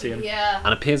 Yeah, same. Yeah.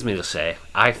 And it pains me to say,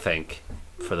 I think,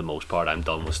 for the most part, I'm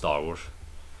done with Star Wars.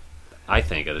 I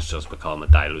think it has just become a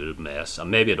diluted mess, and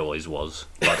maybe it always was,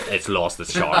 but it's lost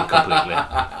its charm completely.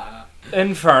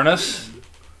 In fairness,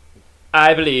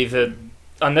 I believe that,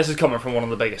 and this is coming from one of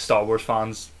the biggest Star Wars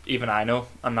fans even I know,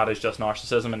 and that is just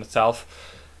narcissism in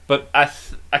itself. But I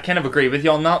kind of agree with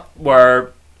you on that,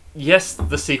 where, yes,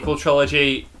 the sequel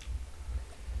trilogy,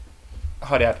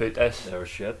 how do I put this, They were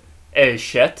shit. is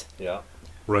shit. Yeah.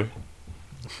 Right.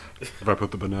 If I put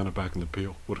the banana back in the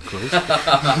peel, would it close? Is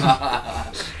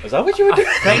that what you would do?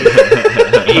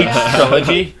 Each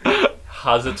trilogy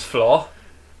has its flaw.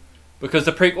 Because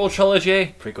the prequel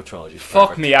trilogy, Prequel trilogy.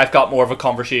 fuck me, I've got more of a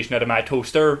conversation out of my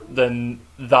toaster than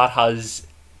that has,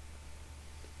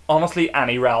 honestly,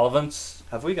 any relevance.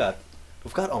 We've got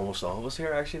almost all of us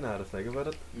here actually. Now to think about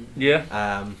it. Yeah.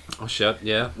 Oh shit,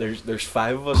 yeah. There's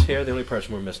 5 of us here. The only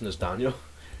person we're missing is Daniel.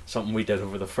 Something we did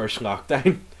over the first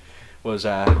lockdown was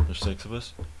There's 6 of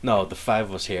us. no, the 5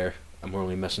 of us here, and we're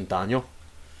only missing Daniel,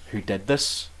 who did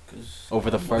this 'Cause over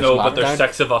the first No, lockdown. but there's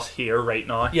 6 of us here right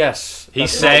now. Yes, He's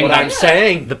that's saying what that- I'm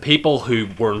saying. The people who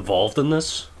were involved in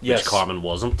this, Yes. which Carmen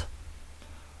wasn't,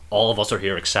 all of us are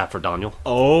here except for Daniel.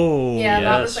 Oh. Yeah,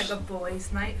 that was yes. like a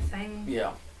boys' night thing.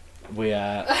 yeah. We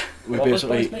What was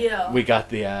basically boys' Yeah. we got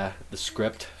the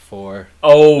script for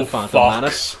Oh, the Phantom fuck.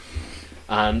 Menace,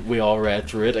 and we all read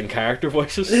through it in character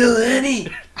voices. You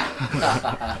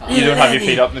don't have your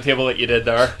feet up on the table that you did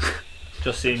there.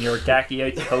 Just seeing your gacky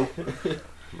out the toe.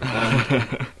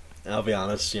 And I'll be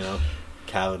honest,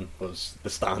 Calvin was the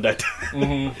standout.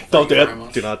 Mm-hmm. Don't do very it.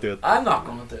 much. Do not do it. I'm not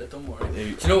going to do it, don't worry. Do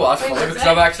You- you know what's Wait, funny? was Because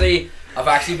I've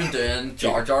actually been doing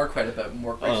Jar Jar quite a bit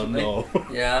more Oh recently. no.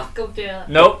 Yeah. Go do it.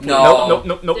 Nope. No.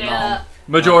 Nope. Nope. Yeah.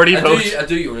 Majority I vote.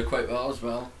 do Yoda quite well as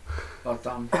well. But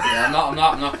yeah, I'm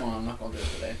not going to do it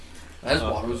today. His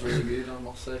water was really good, I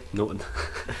must say. No,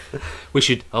 we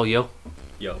should. Oh, yo.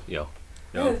 Yo.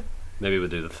 Maybe we'll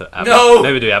do the. No,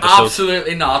 Maybe we do episode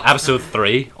Absolutely not. episode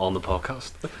 3 on the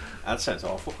podcast. That sounds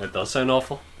awful. It does sound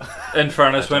awful. In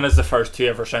fairness, when has the first 2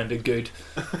 ever sounded good?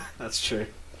 That's true.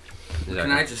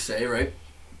 Can I just say, right?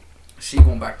 See,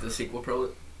 going back to the sequel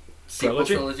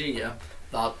Trilogy? trilogy, yeah.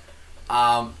 That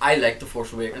I liked The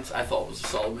Force Awakens. I thought it was a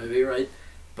solid movie, right?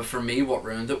 But for me, what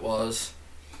ruined it was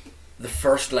the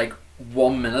first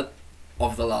 1 minute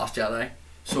of The Last Jedi.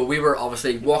 So we were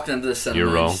obviously walked into the cinema, You're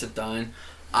and wrong. sit down,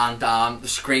 and the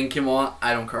screen came on.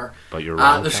 I don't care. But you're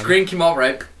wrong. The Kevin. screen came up,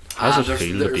 right? How does and it there's,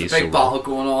 feel to there's be a so big wrong? battle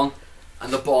going on,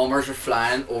 and the bombers are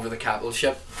flying over the capital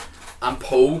ship, and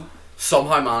Poe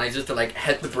somehow manages to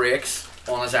hit the brakes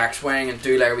on his X-wing and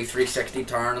do a wee 360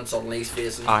 turn, and suddenly he's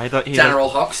facing I thought he General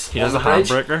Hux He on has the a bridge.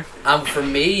 handbreaker. And for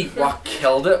me, what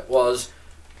killed it was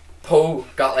Poe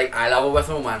got eye level with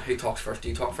him and went, "Who talks first? Do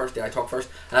you talk first? Do I talk first?"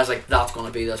 And I was like, "That's gonna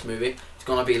be this movie. It's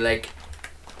gonna be like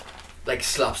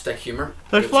slapstick humor."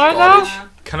 They It's fly garbage.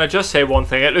 Can I just say one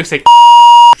thing? It looks like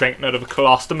drinking out of a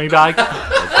colostomy bag.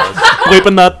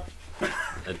 Bleeping that.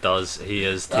 It does. He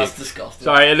is. That's disgusting.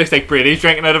 Sorry, it looks like Brady's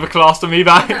drinking out of a colostomy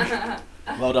bag.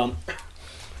 Well done.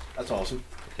 That's awesome.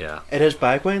 Yeah. It is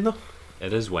bag wine though.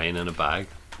 It is wine in a bag.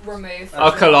 Remove. A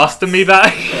colostomy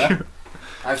bag.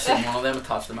 I've seen one of them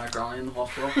attached to my granny in the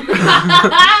hospital.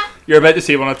 You're about to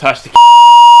see one attached to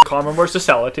Carmen, where's the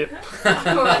sellotape?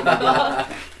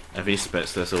 If he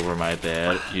spits this over my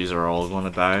bed, yous are all going to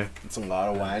die. It's a lot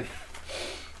of wine.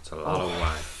 It's a lot of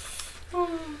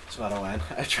wine. It's a lot of wine.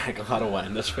 I drank a lot of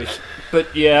wine this week.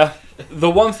 But yeah, the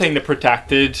one thing that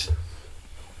protected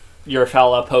your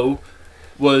fella Poe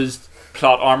was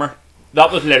plot armor. That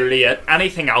was literally it.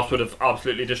 Anything else would have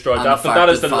absolutely destroyed And that. the But fact that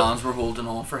is that the fans were holding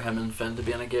on for him and Finn to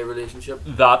be in a gay relationship.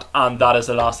 that is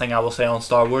the last thing I will say on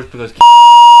Star Wars, because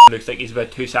looks like he's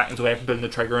about 2 seconds away from putting the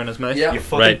trigger in his mouth. Yeah. You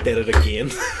fucking Right. did it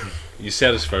again. You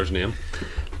said his first name.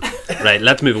 Right,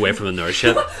 let's move away from the nerd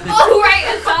shit. Oh right,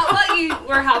 I thought that you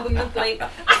were having the bleep.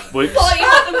 Whoops. Thought you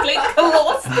had the bleep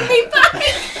colostomy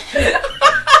bag.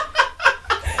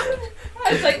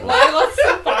 I was like, why? What's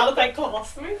so bad about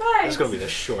colostomy bags? It's gonna be the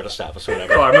shortest episode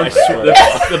ever. Carmen, I swear.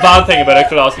 the bad thing about a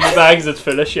colostomy bag is it's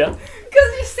full of shit.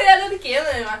 Because you said it again,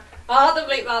 and I went, I'll have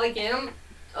to bleep that again.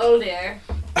 Oh dear.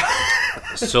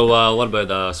 So, what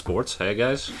about sports? Hey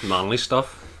guys, manly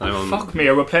stuff. Fuck me,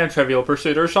 are we playing Trivial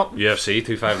Pursuit or something? UFC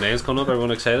 259's coming up. Everyone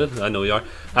excited? I know you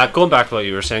are. Going back to what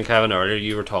you were saying, Kevin, earlier,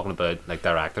 you were talking about like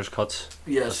director's cuts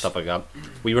and Yes. stuff like that.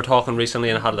 We were talking recently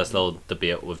and I had this little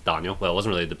debate with Daniel. Well, it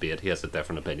wasn't really a debate. He has a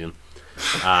different opinion.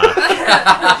 So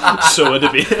a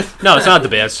debate. No, it's not a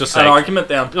debate. It's just An like, argument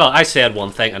then. well, I said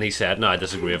one thing and he said no, I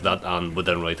disagree with that, and we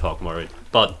didn't really talk more.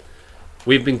 But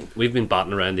we've been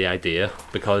batting around the idea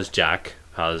because Jack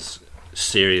has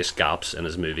serious gaps in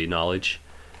his movie knowledge.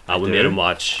 We made him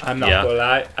watch. I'm not gonna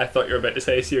lie, I thought you were about to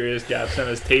say serious gaps in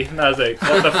his teeth, and I was like,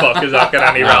 what the fuck is that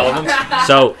got any relevance?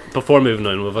 So before moving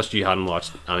on with us, you hadn't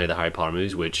watched any of the Harry Potter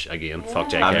movies, which again, fuck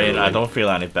J.K. I mean, I Rowling. don't feel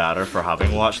any better for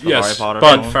having watched the Yes, Harry Potter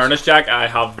but in films. fairness, Jack,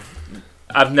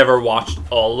 I've never watched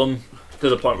all of them to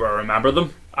the point where I remember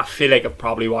them. I feel like I've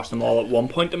probably watched them all at one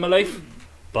point in my life.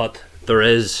 But there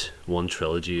is one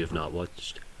trilogy you've not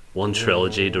watched. One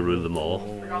trilogy to rule them all.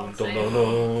 For God's sake.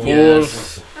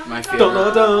 Yes. My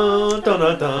favorite.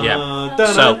 Yeah.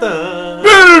 So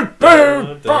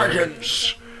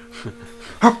Bargains.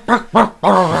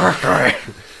 I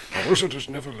wish it was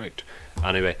never late.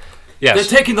 anyway, They're yes.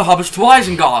 taking the hobbits to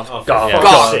Isengard. Oh, God,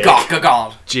 Yeah.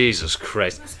 God. Jesus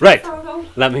Christ. Right. Frodo.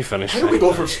 Let me finish. How do we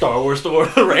go from Star Wars to Lord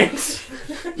of the Rings?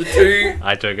 The two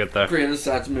I took it there. greatest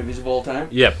sets movies of all time.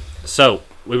 Yep. So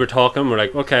we were talking. We're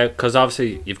like, okay, because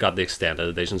obviously you've got the extended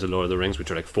editions of Lord of the Rings, which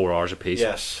are like 4 hours a piece.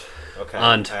 Yes. Okay.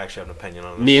 And I actually have an opinion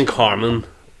on this. Me and Carmen,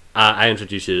 I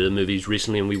introduced you to the movies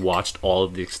recently, and we watched all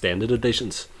of the extended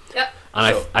editions. Yep.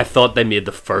 And So- I thought they made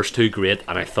the first two great,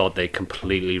 and I thought they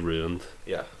completely ruined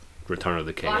Yeah. Return of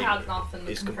the King. Well, I had nothing to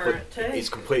He's compare it to. He's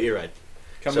completely right.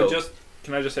 Can So-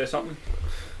 I just say something?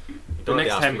 You don't have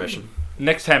to ask permission.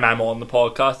 Next time I'm on the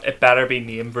podcast, it better be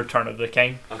named Return of the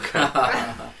King. Okay.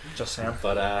 Just saying.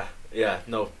 But yeah,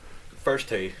 no. First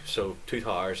two, so Two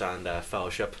Towers and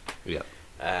Fellowship. Yeah.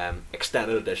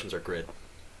 Extended editions are great.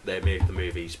 They make the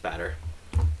movies better.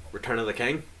 Return of the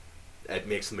King, it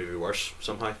makes the movie worse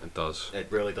somehow. It does. It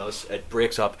really does. It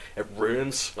breaks up. It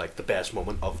ruins like the best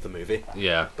moment of the movie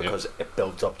Yeah. because it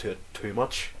builds up to it too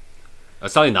much.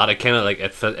 It's not even that. It kind of like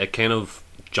it kind of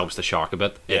jumps the shark a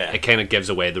bit. Yeah. It kind of gives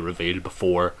away the reveal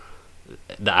before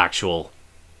the actual,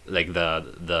 like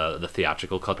the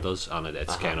theatrical cut does, and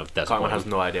it's kind of Carmen disappointing. has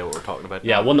no idea what we're talking about.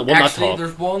 Yeah, one that Actually, talk.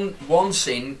 there's one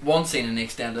scene in the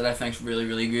extended I think's really,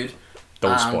 really good.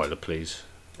 Don't and spoil it, please.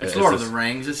 It's Is Lord of this- the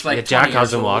Rings. It's like Yeah, Jack 20 years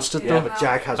hasn't old. watched it Yeah, though. but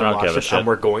Jack hasn't I don't give watched a it, shit. and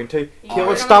we're going to. Oh, Keelan,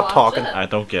 we're stop gonna talking. watch it. I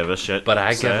don't give a shit. But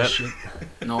I Say give a it. shit.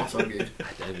 No, it's all good.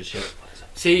 I give a shit.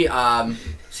 See,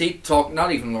 talk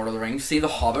not even Lord of the Rings. See The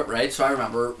Hobbit, right? So I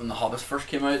remember when The Hobbit first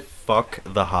came out. Fuck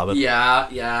the Hobbit. Yeah.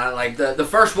 Like the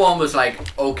first one was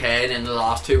like okay, and then the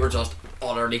last two were just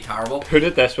utterly terrible. Put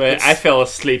it this way, I fell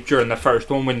asleep during the first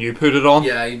one when you put it on.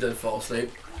 Yeah, you did fall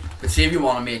asleep. But see if you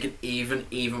want to make it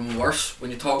even worse, when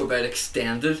you talk about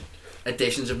extended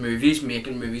editions of movies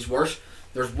making movies worse,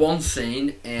 there's one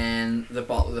scene in the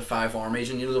Battle of the Five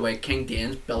Armies, and you know the way King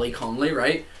Dane's Billy Connolly,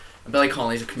 right? And Billy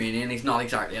Connolly's a comedian, he's not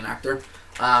exactly an actor.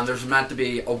 There's meant to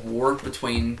be a war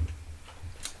between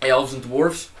elves and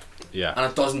dwarves, Yeah. and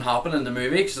it doesn't happen in the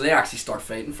movie because they actually start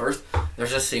fighting first.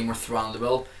 There's this scene where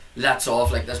Thranduil lets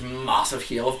off like this massive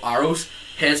hail of arrows,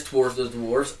 heads towards the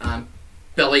dwarves, and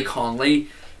Billy Connolly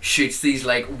shoots these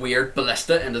like weird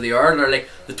ballista into the air. They're like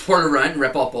they twirl around and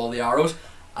rip up all the arrows,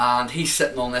 and he's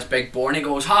sitting on this big board and he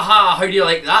goes, "Ha ha! How do you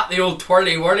like that? The old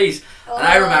twirly whirlies." And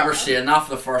I remember seeing that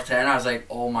for the first time. And I was like,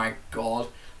 "Oh my god!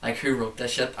 Like who wrote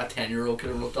this shit? A 10-year-old could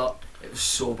have wrote that. It was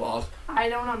so bad." I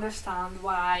don't understand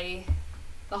why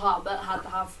The Hobbit had to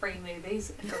have 3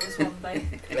 movies if it was one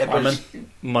thing. It Carmen, was,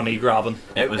 money grabbing.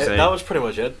 that was pretty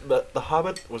much it. The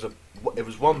Hobbit was it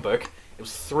was one book. It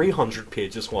was 300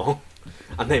 pages long,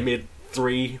 and they made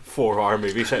 3 4-hour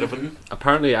movies out of it.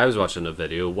 Apparently, I was watching a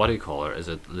video. What do you call her? Is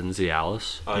it Lindsay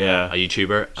Alice? Oh, Yeah. A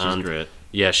YouTuber. She's and great.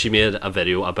 yeah, she made a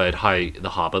video about how The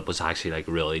Hobbit was actually like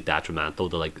really detrimental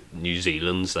to like New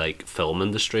Zealand's like film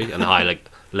industry and how like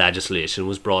legislation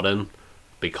was brought in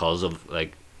because of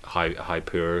like how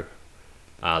poor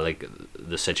like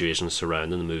the situation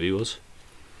surrounding the movie was.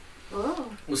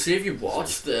 Oh. Well, see if you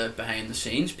watched the behind the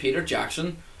scenes, Peter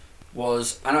Jackson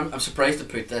was, and I'm surprised to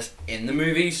put this in the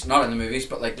movies, not in the movies,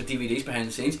 but like the DVDs behind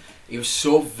the scenes, he was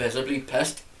so visibly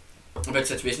pissed about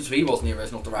situations. So he wasn't the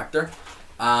original director.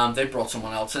 They brought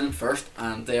someone else in first,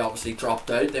 and they obviously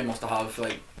dropped out. They must have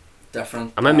like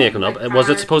different. Am I making up? like Was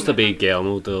it art supposed to be commitment.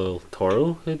 Guillermo del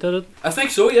Toro who did it? I think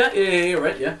so. Yeah, you're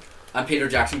right. Yeah, and Peter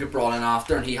Jackson got brought in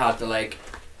after, and he had to like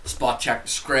spot check the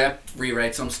script,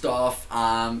 rewrite some stuff,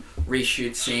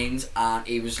 reshoot scenes, and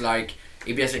he was like,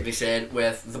 he basically said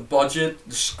with the budget,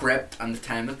 the script, and the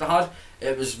time that they had,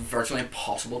 it was virtually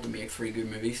impossible to make 3 good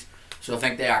movies. So I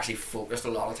think they actually focused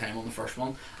a lot of time on the first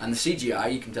one. And the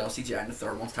CGI, you can tell CGI in the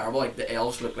third one's terrible. Like, the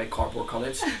elves look like cardboard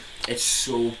cullets. It's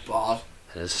so bad.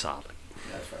 It is sad.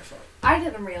 Yeah, it's very sad. I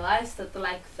didn't realise that they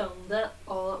like filmed it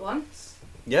all at once.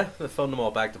 Yeah, they filmed them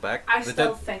all back to back. I They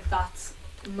still did- think that's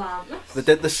madness. They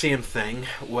did the same thing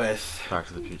with Back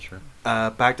to the Future.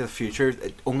 Back to the Future.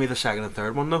 Only the second and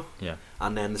third one though. Yeah.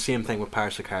 And then the same thing with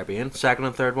Pirates of the Caribbean. Second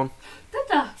and third one Did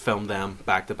they? filmed them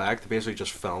back to back. They basically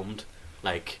just filmed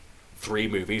like 3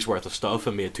 movies worth of stuff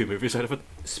and made 2 movies out of it.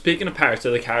 Speaking of Pirates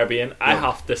of the Caribbean, I Yeah.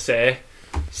 have to say,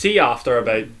 see after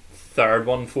about third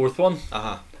one, fourth one,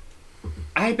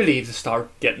 I believe they start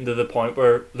getting to the point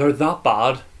where they're that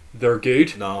bad, they're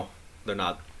good. No, they're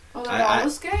not. Oh, they're I-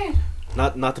 always good.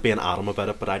 Not to be an atom about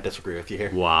it, but I disagree with you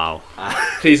here. Wow.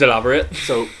 Please elaborate.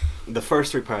 So the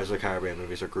first 3 Pirates of the Caribbean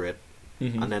movies are great,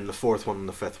 Mhm. and then the 4th one and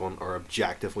the 5th one are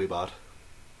objectively bad.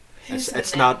 Who said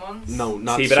It's them not ones?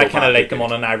 not. See, but so I kind bad of like they're them on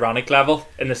good. an ironic level,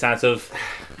 in the sense of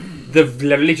they've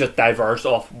literally just diverged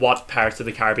off what Pirates of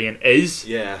the Caribbean is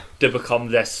Yeah. to become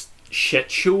this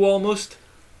shit show almost.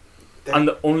 And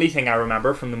the only thing I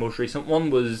remember from the most recent one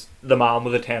was the man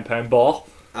with a £10 ball,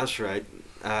 That's right.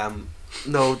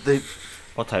 No, they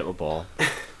What type of ball?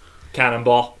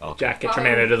 cannonball. Okay. Jack, get your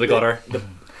man out of the gutter.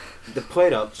 they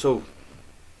played up. So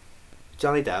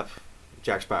Johnny Depp,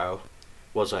 Jack Sparrow,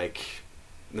 was like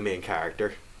the main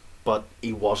character, but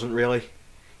he wasn't really.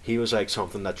 He was like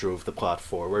something that drove the plot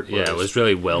forward. Yeah, it whereas was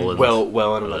really Will and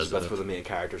Will and Elizabeth. Elizabeth were the main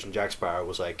characters, and Jack Sparrow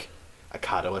was like a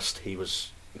catalyst. He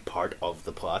was part of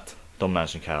the plot. Don't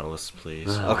mention Catalyst, please.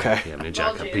 Okay. Yeah, me and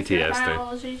Jack Well, have do you think PTSD.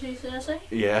 biology GCSE?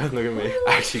 Yeah, look at me.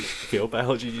 I actually feel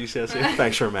biology GCSE.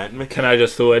 Thanks for reminding me. Can I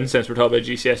just throw in, since we're talking about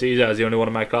GCSEs, I was the only one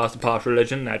in my class to pass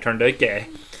religion, and I turned out gay.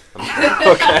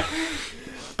 Okay.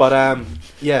 But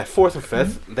yeah, 4th and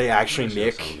 5th, they actually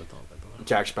make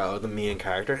Jack Sparrow the main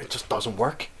character. It just doesn't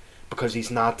work because he's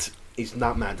not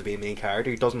meant to be a main character.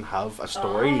 He doesn't have a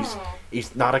story. Oh.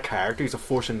 He's not a character. He's a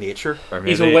force of nature. Or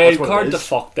He's a maybe- wild that's what it card to is.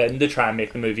 fucked in to try and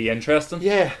make the movie interesting.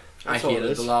 Yeah, I that's all it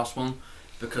hated is. the last one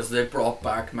because they brought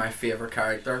back my favourite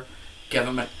character, give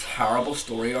him a terrible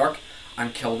story arc,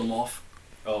 and killed him off.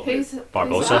 Oh, Who's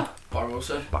Barbosa. that?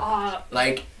 Barbosa.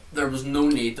 Like, there was no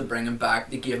need to bring him back.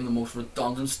 They gave him the most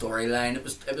redundant storyline.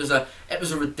 It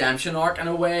was a redemption arc in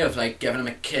a way of like giving him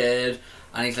a kid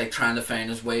and he's like trying to find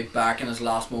his way back in his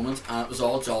last moments, and it was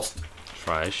all just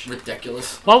Trash.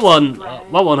 ridiculous. What one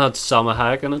had Salma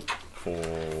Hayek in it?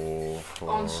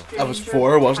 On That was Stranger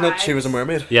 4, wasn't it? She Tides. was a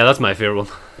mermaid. Yeah, that's my favourite one.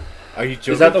 Are you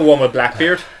joking? Is that the one with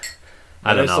Blackbeard?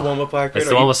 I don't That is the know. one with Blackbeard? It's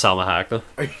the one with Salma Hayek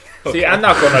though. See, I'm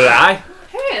not going to lie.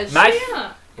 Who is My- she in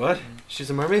it? What? She's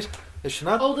a mermaid? Is she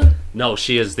not? Oh, the No,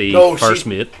 she is the No, first she-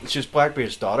 mate. She's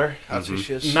Blackbeard's daughter. That's who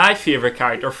she is. My favourite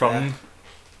character from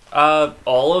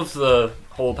all of the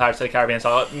whole Pirates of the Caribbean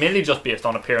saga, mainly just based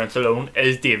on appearance alone,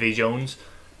 is Davy Jones.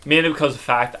 Mainly because of the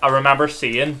fact I remember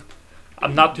seeing,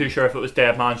 I'm not too sure if it was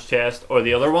Dead Man's Chest or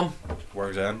the other one,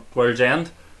 World's End. World's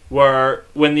End, where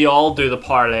when they all do the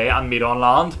parlay and meet on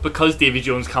land, because Davy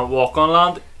Jones can't walk on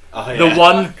land, Oh, the yeah.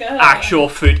 one Oh, God. actual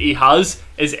foot he has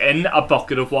is in a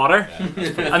bucket of water.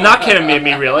 And that kind of made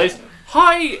me realise,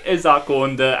 how is that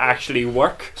going to actually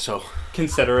work, So,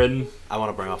 considering... I want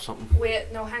to bring up something. wait,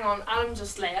 no, hang on. Adam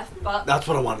just left, but That's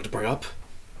what I wanted to bring up.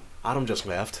 Adam just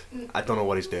left. I don't know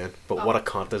what he's doing, but what a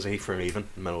cunt is he for leaving in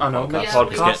the middle I of know, the that Yeah.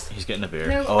 podcast. He's getting a beer.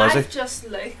 no, Oh, is I've he? just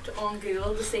looked on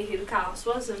Google to see who the cast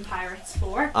was in Pirates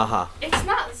 4. Uh-huh. It's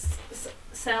not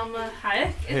Selma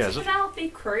Hayek. Who It's is it? Penelope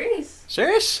Cruz.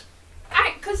 Serious?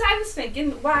 Because I was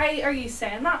thinking, why are you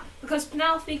saying that? Because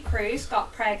Penelope Cruz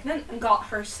got pregnant and got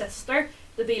her sister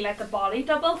to be like a body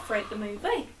double throughout the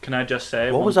movie. Can I just say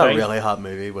What one was that thing? really hot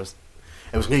movie? It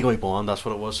was Legally Blonde, that's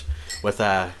what it was. With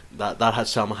that had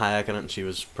Selma Hayek in it and she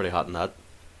was pretty hot in that.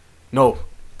 No,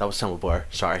 that was Selma Blair,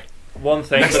 sorry. One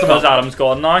thing, because Adam's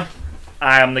gone now,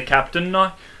 I am the captain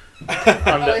now. And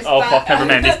Oh, he's oh back. fuck, never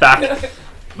mind, he's back.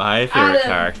 My favourite Adam.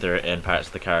 character in Pirates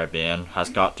of the Caribbean has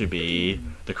got to be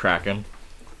the Kraken.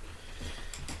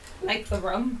 Like the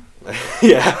rum.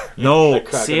 Yeah. No, The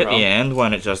Kraken see at rum. the end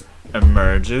when it just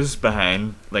emerges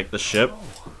behind like the ship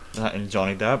in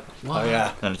Johnny Depp, Oh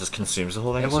yeah. and it just consumes the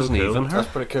whole thing. It It's so wasn't cool. even her. That's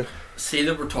pretty cool. See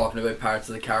that we're talking about Pirates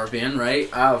of the Caribbean, right?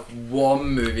 I have one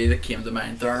movie that came to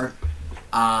mind there.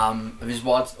 Have you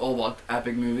watched what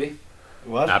epic movie?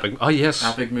 What? Epic. Oh yes.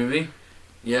 Epic movie.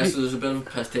 Yes, so there's a bit of a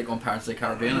piss take on Pirates of the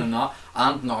Caribbean and that,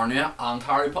 and Narnia and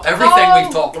Harry Potter. Everything Oh!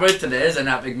 we've talked about today is an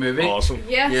epic movie. Awesome.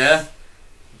 Yes. Yeah.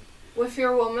 With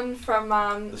your woman from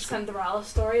Cinderella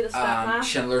story, the stepmom.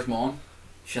 Schindler's Mom.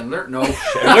 Schindler? No. Kind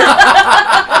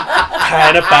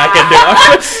of back into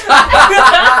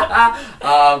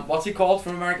office. What's he called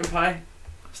from American Pie?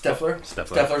 Stifler.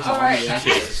 Stifler. Stifler's All on, right. yeah.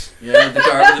 Yeah, the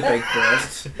girl with the big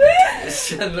breasts.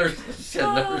 Schindler.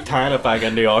 Tying it back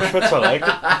into Auschwitz, I like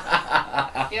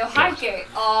it. Yo,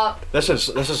 hi, This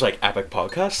is like epic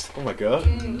podcast. Oh my god.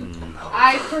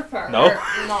 I prefer No.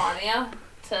 Narnia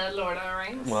to Lord of the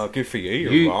Rings. Well, good for you.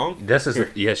 You're wrong. This is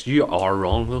yes, you are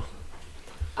wrong though.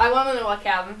 I want to know what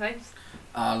Calvin thinks.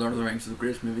 Lord of the Rings is the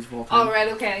greatest movies of all time. Oh, right,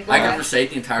 okay. Go I can ahead. recite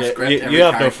the entire Yeah, script. you every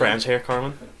have no character. friends here,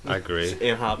 Carmen. I agree.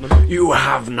 Ain't happening. You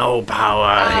have no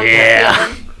power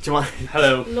Calvin, Do you want?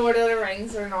 Hello, Lord of the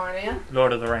Rings or Narnia?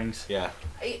 Lord of the Rings. Yeah.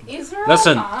 Is there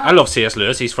Listen, a I love C.S.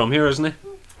 Lewis. He's from here, isn't he?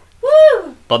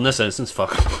 Woo! But in this instance,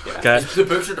 fuck him. Yeah. Okay. The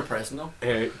books are depressing though.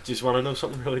 Here, do you just want to know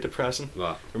something really depressing?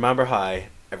 What? Remember how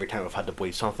every time I've had to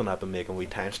bleed something, I've been making wee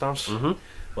timestamps? Mhm.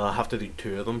 Well, I have to do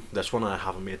 2 of them. This one I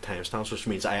haven't made timestamps, which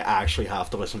means I actually have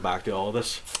to listen back to all of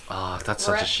this. Ah, that's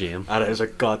such a Rip. shame. And it is a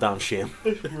goddamn shame.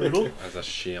 That's a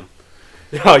shame.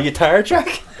 Oh, you tired,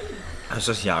 Jack? I was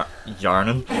just yarning.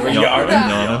 yarning?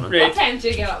 Yawning. What Right, time did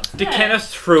you get up? to kind of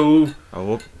throw I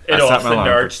woke. It I set off my the alarm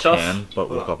nerd for stuff. 10, but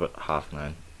woke up at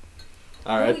 9:30.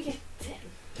 Alright.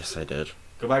 Yes, I did.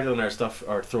 Go back to the nerd stuff,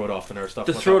 or throw it off the nerd stuff.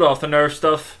 to What's throw it up? off the nerve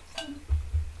stuff.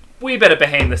 Wee bit of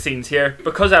behind the scenes here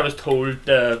because I was told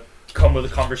to come with a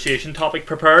conversation topic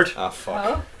prepared. Ah, fuck.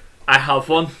 Oh, I have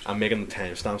one. I'm making the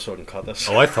timestamp so I can cut this.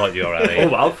 Oh, I thought you already. Oh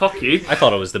well, fuck you. I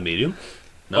thought it was the medium.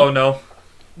 No. Oh no,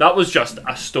 that was just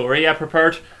a story I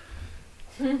prepared.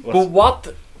 But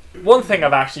one thing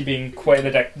I've actually been quite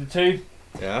addicted to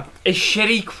Yeah? is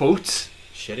shitty quotes.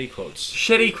 Shitty quotes.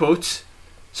 Shitty quotes,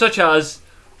 such as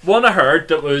one I heard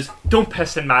that was "Don't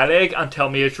piss in my leg and tell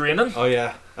me it's raining." Oh,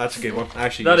 yeah. That's a good one.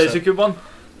 Actually, That is a good one,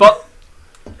 but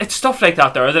it's stuff like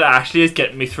that there that actually is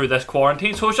getting me through this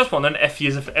quarantine. So I was just wondering if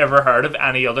you've ever heard of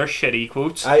any other shitty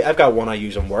quotes. I've got one I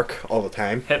use in work all the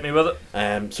time. Hit me with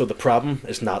it. So the problem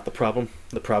is not the problem.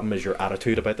 The problem is your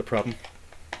attitude about the problem.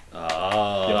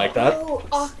 Ah. You like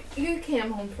that? you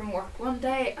came home from work one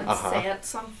day and Uh-huh. said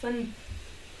something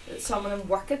that someone in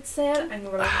work had said, and you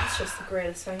were like, "It's just the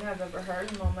greatest thing I've ever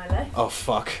heard in all my life." Oh,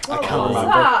 fuck. I What can't was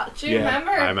remember. that? Do you Yeah,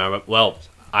 remember? I remember. Well,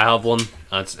 I have one.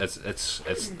 And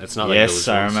it's not like Yes, those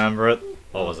I ones. remember it.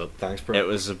 What was it? Thanks, bro. It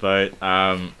was about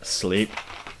sleep,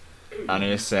 and he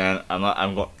was saying, I'm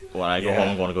going when I go Yeah. home,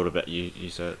 I'm going to go to bed. You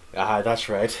said, Ah, that's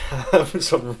right.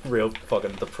 Some real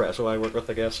fucking depressed I work with,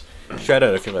 I guess. Shout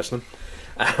out if you're listening.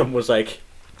 Was like,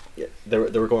 yeah, they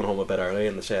were going home a bit early,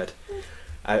 and they said,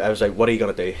 I was like, "What are you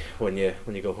gonna do when you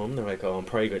go home?" They're like, "Oh, I'm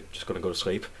probably just gonna go to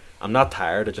sleep. I'm not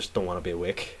tired. I just don't want to be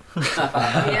awake."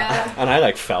 Yeah. And I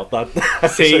like felt that.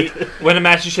 See, when I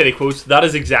mention shitty quotes, that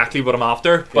is exactly what I'm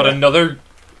after. But Yeah. another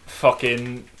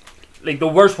fucking like the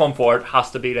worst one for it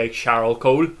has to be like Cheryl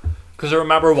Cole, because I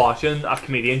remember watching a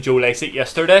comedian Joe Lycett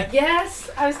yesterday. Yes,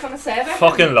 I was gonna say that.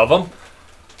 Fucking love him.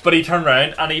 But he turned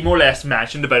around and he more or less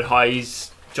mentioned about how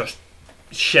he's just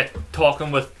shit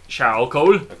talking with Cheryl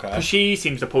Cole. Okay. Because she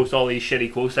seems to post all these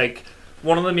shitty quotes. Like,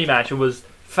 one of them he mentioned was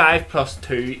 5 +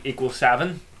 2 =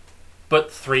 7.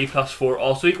 But 3 + 4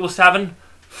 also equals 7.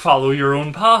 Follow your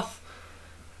own path.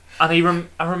 And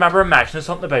I remember him mentioning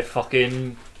something about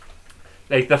fucking...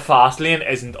 Like, the fast lane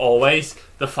isn't always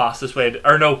the fastest way to...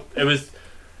 Or no, it was...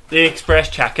 The express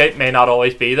checkout may not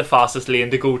always be the fastest lane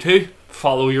to go to.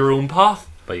 Follow your own path.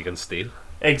 But you can steal.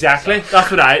 Exactly.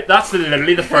 That's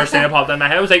literally the first thing that popped in my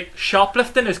head. I was like,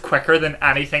 shoplifting is quicker than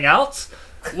anything else.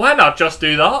 Why not just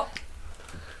do that?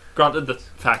 Granted the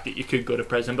fact that you could go to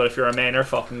prison, but if you're a minor,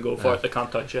 fucking go for it. They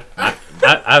can't touch you.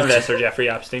 Unless they're Jeffrey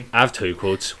Epstein. I have 2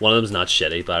 quotes. One of them's not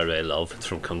shitty, but I really love. It's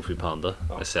from Kung Fu Panda.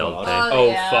 I say all the God. time. Oh,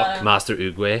 yeah. fuck. Master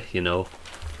Oogway, you know.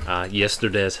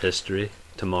 Yesterday is history,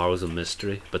 tomorrow's a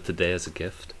mystery, but today is a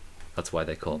gift. That's why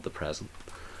they call it the present.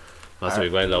 Master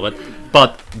Oogway, I love it.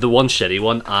 But the one shitty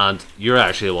one, and you're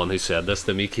actually the one who said this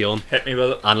to me, Keelan. Hit me with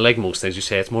it. And like most things you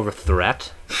say, it's more of a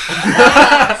threat.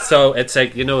 So it's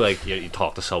like, you know, like you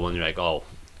talk to someone, you're like, oh,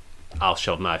 I'll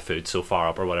shove my food so far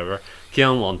up or whatever.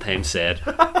 Keelan one time said,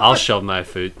 I'll shove my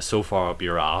food so far up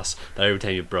your ass that every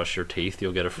time you brush your teeth,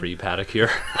 you'll get a free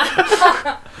pedicure.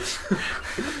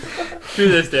 To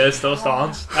this day, it still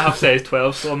stands. I have size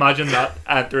 12, so imagine that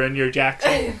entering your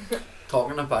Jackson.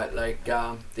 Talking about like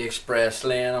the express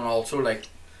lane and also like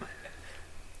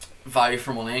value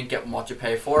for money and getting what you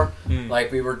pay for.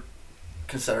 Like, we were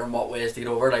considering what ways to get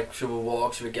over. Like, should we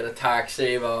walk? Should we get a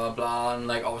taxi? Blah blah blah. And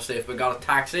like, obviously, if we got a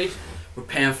taxi, we're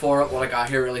paying for it. Well, I got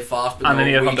here really fast, but And no,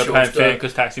 then we £800 chose fee to.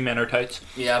 because taxi men are touts.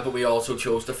 Yeah, but we also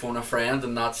chose to phone a friend,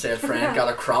 and that said friend got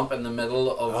a cramp in the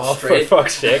middle of the Oh, for street.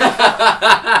 fuck's sake.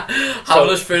 Having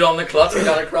his foot on the clutch and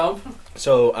got a cramp.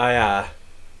 So I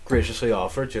graciously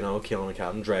offered, Keelan and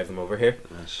Captain, drive them over here.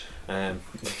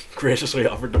 graciously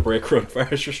offered to break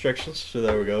coronavirus restrictions. So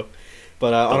there we go.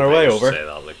 But on our way over, Say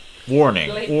that, like, Warning.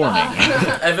 Like Warning.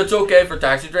 that. If it's okay for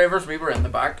taxi drivers, we were in the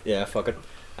back. yeah, fuck it.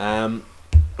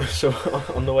 So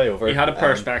on the way over, He had a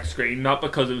perspex screen, not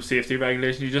because of safety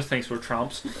regulations. He just thinks we're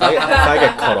tramps. If I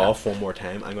get cut off one more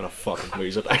time, I'm gonna fucking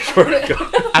lose it. I swear to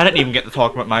God. I didn't even get to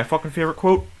talk about my fucking favourite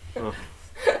quote.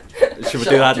 Should we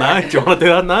do that now? Do you want to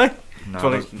do that now? No,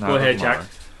 Funny. it doesn't- no, Go it ahead, doesn't Jack. matter.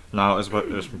 No,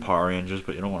 it was from Power Rangers,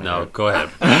 but you don't want to no, hear it. go ahead.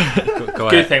 Go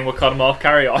Good ahead. thing we'll cut him off.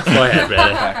 Carry on. Go ahead,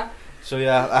 really. So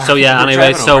yeah. So yeah, we're anyway,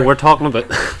 driving so over. we're talking about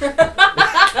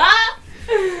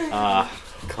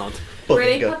Can't.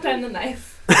 Really put down the knife.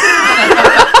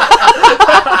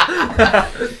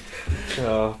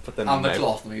 But then And the maybe-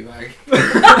 colostomy bag.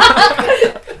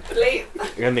 Late.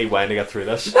 You're gonna need wine to get through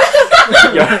this. you're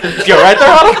right there,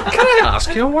 Adam? Can I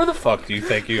ask you, where the fuck do you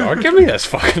think you are? Give me this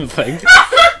fucking thing.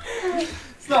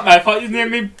 It's not my fault. You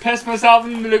made me piss myself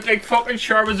and look like fucking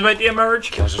Sharp was about to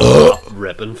emerge. Just stop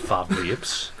ripping fat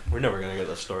vapes. We're never gonna get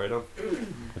this story done.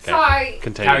 Okay, Sorry.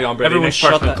 continue. Carry on, Brady. Everyone Next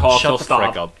shut person the, that talks shut will the stop.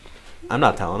 frick up. I'm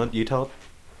not telling it. You tell it.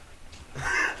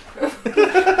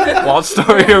 What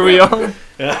story are we on?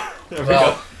 Yeah.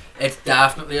 Well, it's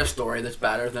definitely a story that's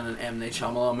better than an M. Night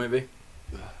Shyamalan movie.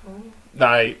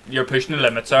 Nah, you're pushing the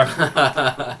limits, sir.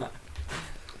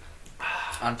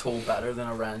 And told better than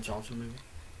a Ryan Johnson movie.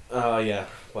 Oh yeah.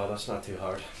 Well, that's not too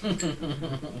hard.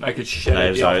 I could shit out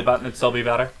Knives the out. alphabet and it'd still be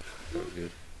better.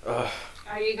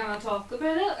 Are you gonna talk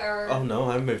about it or? Oh no,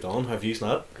 I've moved on. Have you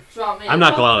not? Do you want me I'm to not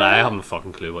talk gonna lie, I about it? haven't a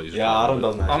fucking clue what you're Yeah, Adam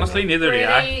doesn't. Actually Honestly, know. neither do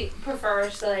I. Brady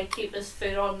prefers to like keep his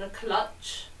foot on the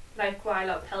clutch, like while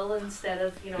uphill, instead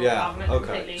of Yeah, having it okay.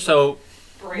 completely. So,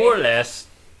 break. more or less,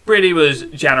 Brady was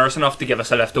generous enough to give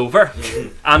us a lift over, Mm-hmm.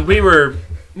 and we were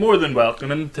more than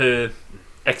welcoming to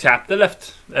accept the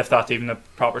lift, if that's even a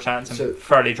proper sentence. I'm So-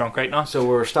 fairly drunk right now. So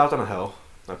we're stopped on a hill,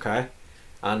 okay,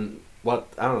 and what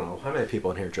I don't know how many people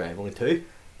in here drive. Only two,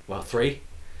 well 3.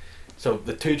 So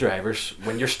the 2 drivers,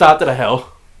 when you're stopped at a hill,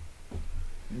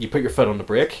 you put your foot on the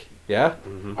brake. Yeah,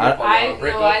 Mhm. I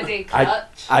know I did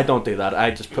clutch. I don't do that.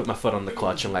 I just put my foot on the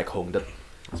clutch and like honed it.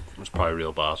 It's probably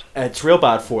real bad. It's real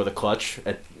bad for the clutch.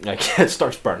 It like it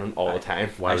starts burning all the time.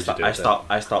 Why would you do that?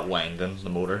 I stopped winding the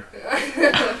motor.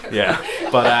 Yeah,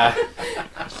 but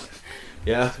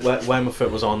yeah, when my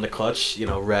foot was on the clutch, you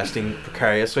know, resting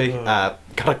precariously, got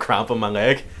a cramp in my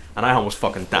leg, and I almost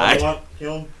fucking died.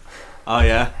 Oh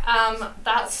yeah.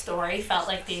 That story felt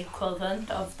like the equivalent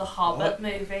of the Hobbit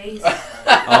movies.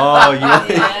 Oh yeah.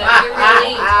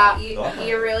 Yeah,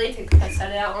 you really took the piss out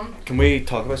of that one. Can we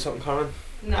talk about something, Carmen?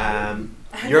 No.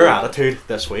 Your attitude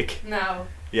this week. No.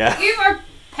 Yeah. You were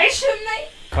pushing me.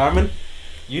 Carmen,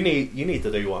 you need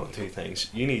to do one of 2 things.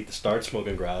 You need to start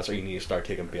smoking grass, or you need to start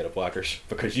taking beta blockers,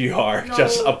 because you are No.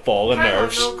 just a ball of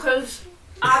nerves. No, because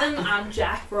Adam and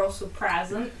Jack were also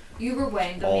present. You were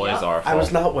winding me Always up. our I fault.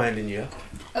 was not winding you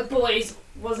up. Boys,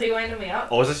 was he winding me up?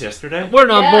 Oh, was this yesterday? We're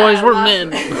not Yeah, boys, we're last- men.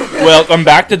 Welcome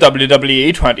back to WWE Do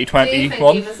you think he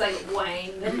 2021. was like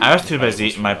winding? I was too busy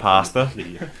eating my pasta.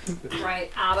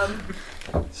 Right, Adam.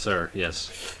 Sir,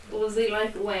 yes. Was he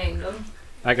like winding?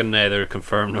 I can neither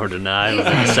confirm nor deny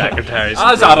within the secretary's.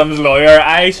 As Adam's lawyer,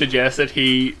 I suggest that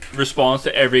he responds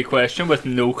to every question with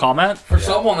no comment. For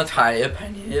someone that's highly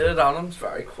opinionated, Adam's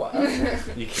very quiet.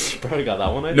 You probably got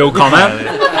that one out. No comment.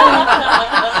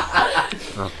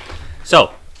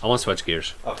 So, I want to switch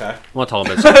gears. Okay. I want to talk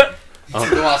about something.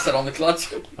 You don't want to sit on the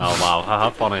clutch. Oh wow, haha,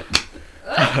 funny.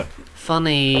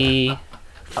 Funny.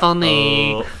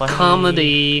 Funny. Oh, funny.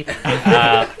 Comedy.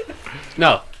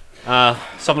 No.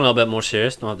 Something a little bit more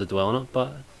serious, don't have to dwell on it,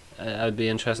 but I would be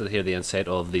interested to hear the insight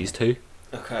of these two.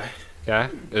 Okay.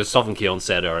 Okay? It was something Keelan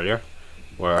said earlier,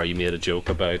 where you made a joke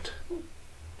about...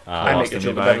 I make a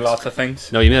joke about lots of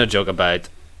things. No, you made a joke about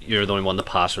you're the only one that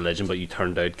passed religion, but you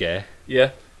turned out gay.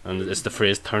 Yeah. And it's the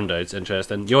phrase turned out's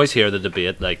interesting. You always hear the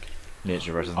debate, like,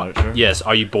 Nature versus nurture. yes,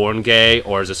 are you born gay,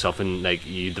 or is it something like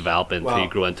you develop into, Well- you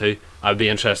grow into? I'd be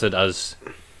interested, as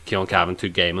Keelan Cavan, to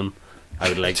gaming. I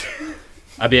would like...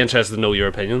 I'd be interested to know your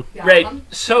opinion. Right,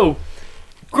 so,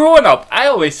 growing up, I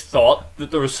always thought that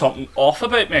there was something off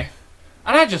about me.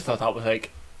 And I just thought that was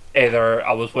like, either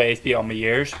I was way beyond my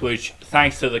years, which,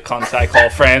 thanks to the cunts I call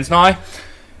friends now,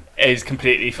 is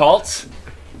completely false.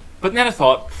 But then I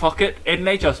thought, fuck it, it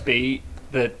may just be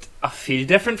that I feel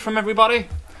different from everybody.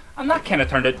 And that kind of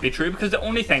turned out to be true, because the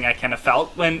only thing I kind of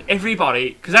felt when everybody,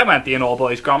 because I went to an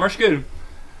all-boys grammar school.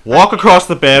 Walk across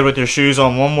the bed with your shoes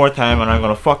on one more time and I'm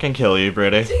gonna fucking kill you,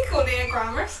 Brady. You go to a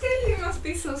grammar school, you must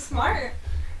be so smart.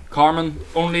 Carmen,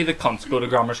 only the cunts go to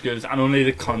grammar schools, and only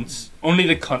the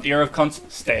cuntier of cunts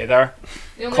stay there.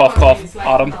 The only Cough, one cough, who's, like,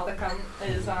 Adam. not a cunt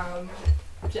is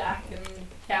Jack and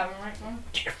Kevin right now.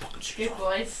 Good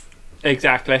boys.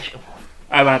 Exactly.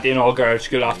 I went to an all-girls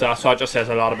school after that, so that just says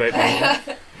a lot about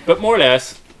me. But more or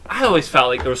less, I always felt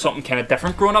like there was something kind of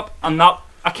different growing up, and that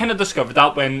I kind of discovered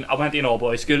that when I went to an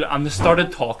all-boys school and they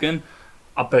started talking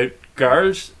about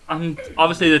girls, and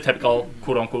obviously the typical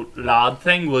quote-unquote lad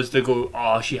thing was to go,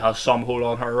 oh, she has some hole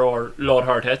on her, or Lord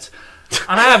her tits.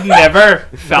 And I have never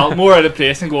felt more out of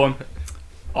place and going,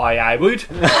 aye, I would,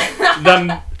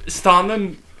 than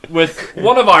standing with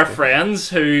one of our friends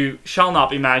who shall not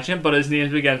be mentioned, but his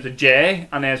name begins with J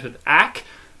and ends with Ack,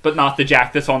 but not the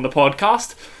Jack that's on the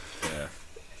podcast. Yeah.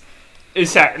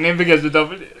 His second name begins with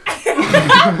W.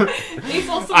 He's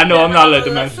also I know I'm not allowed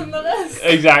to listen to this.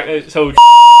 Exactly. So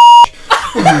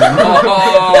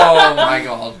Oh my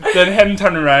god. then him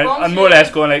turning around and more or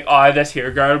less going like, oh, this here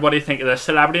girl, what do you think of this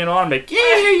celebrity and all? I'm like,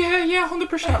 yeah,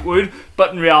 100% would.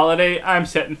 But in reality, I'm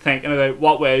sitting thinking about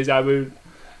what ways I would.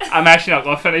 I'm actually not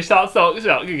going to finish that thought because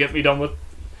that could get me done with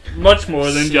much more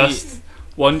than just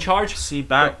one charge. See,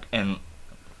 back in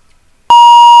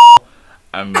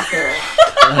like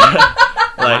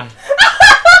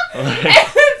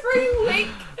Every week.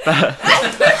 back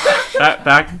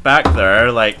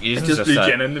there, like you Just blew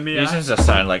gin into me. just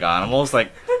sound like animals.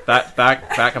 Like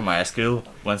back in my school,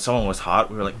 when someone was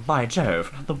hot, we were like, by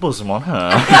Jove, the bosom on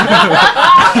her.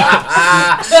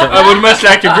 I would much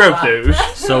like to group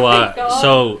those. So, my God.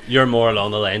 so you're more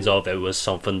along the lines of it was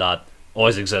something that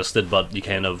always existed, but you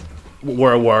kind of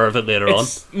were aware of it later on.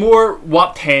 It's more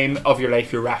what time of your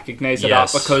life you recognise it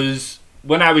Yes. at, because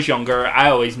when I was younger,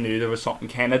 I always knew there was something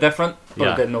kind of different, but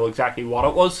Yeah. I didn't know exactly what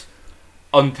it was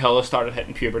until I started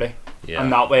hitting puberty. Yeah,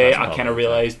 And that way that's I kind probably of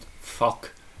realised,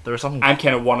 fuck, There was something. I'm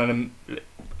kind of one in a...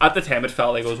 At the time it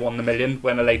felt like I was one in a million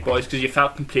when I liked boys, because you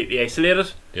felt completely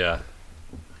isolated. Yeah.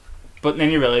 But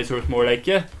then you realise there was more like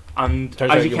you, and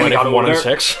Turns as out you you kind went of got from 1 in older,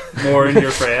 6. more in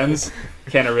your friends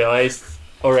kind of realised,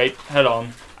 alright, hold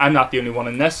on, I'm not the only one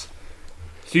in this.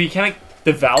 So you kind of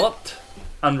developed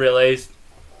and realised,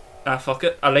 fuck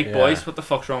it, I like Yeah. boys, what the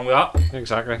fuck's wrong with that?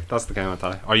 Exactly. That's the kind of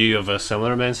mentality. Are you of a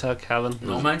similar mindset, Kevin?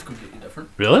 No, mine's completely different.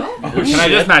 Really? Can I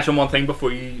just mention one thing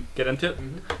before you get into it?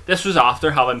 This was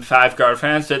after having 5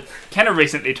 girlfriends that kind of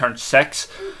recently turned 6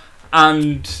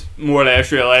 and more or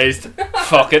less realised,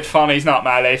 fuck it, funny's not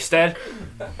my lifestyle.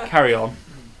 Carry on.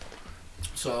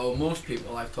 So most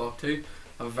people I've talked to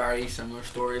have a very similar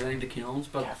storyline to Keelan's,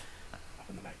 but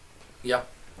yep,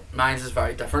 mine's is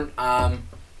very different.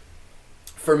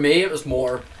 For me, it was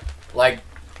more like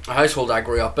a household I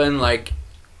grew up in. Like,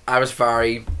 I was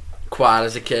very quiet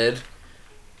as a kid,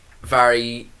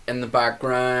 very in the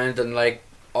background, and like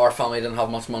our family didn't have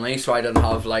much money, so I didn't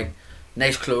have like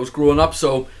nice clothes growing up.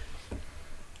 So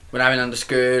when I went into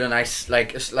school and it's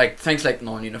like things like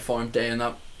non-uniform day and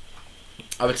that,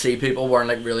 I would see people wearing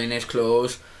like really nice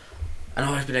clothes, and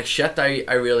I would be like, shit,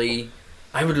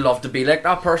 I would love to be like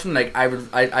that person. Like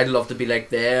I'd love to be like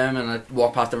them, and I'd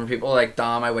walk past different people like,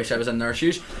 damn, I wish I was in their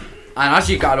shoes. And as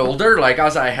you got older, like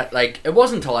as I hit, like it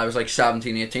wasn't until I was like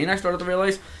 17, 18 I started to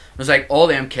realise it was like all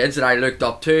them kids that I looked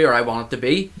up to or I wanted to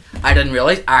be, I didn't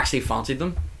realise I actually fancied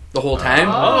them the whole time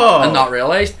and not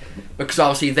realised, because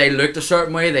obviously they looked a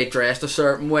certain way, they dressed a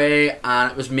certain way,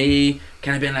 and it was me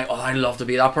kind of being like, oh, I'd love to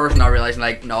be that person, not realising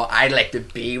like, no, I'd like to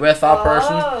be with that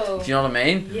person. Do you know what I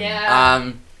mean?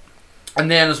 Yeah. And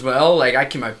then as well, like I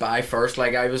came out bi first.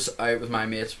 Like I was out with my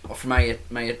mates for my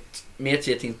mate's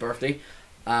 18th birthday.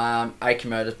 I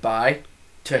came out as bi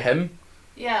to him.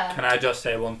 Yeah. Can I just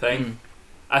say one thing?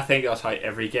 I think that's how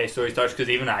every gay story starts, because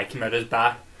even I came out as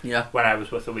bi Yeah, when I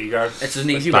was with a wee girl. it's an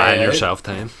easy Buying way out. yourself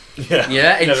time. Yeah,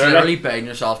 it's Literally. literally buying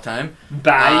yourself time.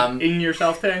 Bi in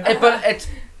yourself thing. But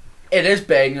it is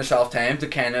buying yourself time to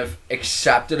kind of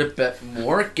accept it a bit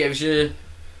more. It gives you,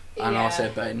 and I'll say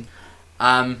Biden.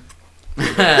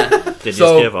 Did you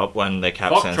So- just give up when they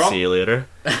kept Fuck saying Trump. see you later?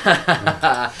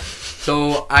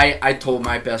 So I told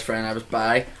my best friend I was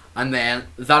bi, and then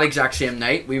that exact same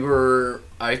night we were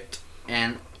out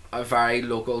in a very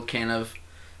local kind of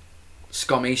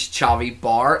scummy chavvy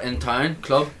bar in town,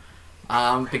 club,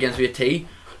 begins with a T.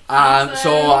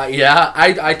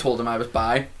 I told him I was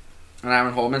bi, and I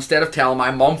went home. Instead of telling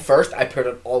my mum first, I put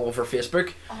it all over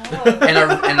Facebook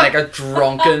in like a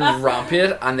drunken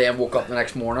rampage, and then woke up the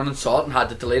next morning and saw it and had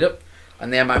to delete it.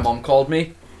 And then my mum called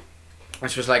me, and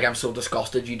she was like, I'm so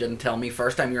disgusted you didn't tell me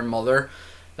first, I'm your mother.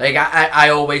 Like I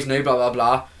always knew, blah blah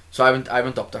blah. So I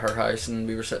went up to her house and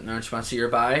we were sitting there, and she went, see, you're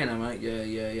bi? And I'm like,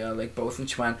 yeah, like both. And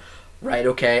she went, right,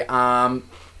 okay,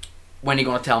 when are you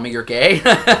gonna tell me you're gay?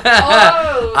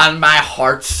 Oh. And my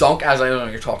heart sunk, as I don't know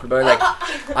what you're talking about, like.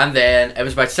 And then it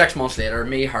was about 6 months later,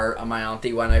 me, her and my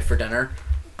auntie went out for dinner,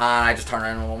 And I just turned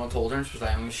around and my mum and told her, and she was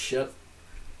like, "Oh shit."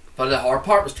 But the hard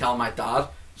part was telling my dad.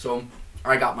 So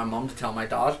I got my mum to tell my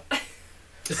dad.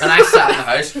 And I sat in the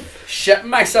house shitting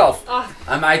myself. Oh.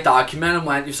 And my dad came in and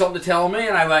went, "You've something to tell me?"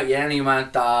 And I went, "Yeah." And he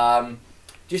went, "Do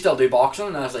you still do boxing?"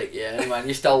 And I was like, "Yeah." And he went,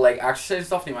 "You still like exercise and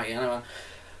stuff?" And he went, "Yeah." And I went,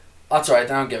 "That's alright,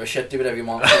 I don't give a shit, do whatever you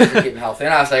want, you're keeping healthy."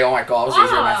 And I was like, "Oh my god, it was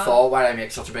easier than I thought. Why did I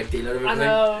make such a big deal out of I everything?"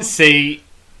 know. See,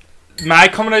 my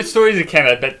coming out stories are kind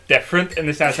of a bit different in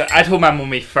the sense that I told my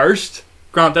mummy first.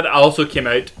 Granted, I also came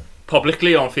out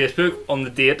publicly on Facebook on the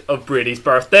date of Brady's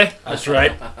birthday. That's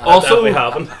right. Also, That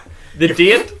happened. the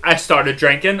date I started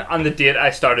drinking and the date I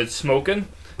started smoking.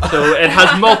 So it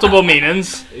has multiple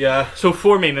meanings. Yeah. So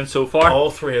 4 meanings so far.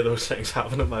 All 3 of those things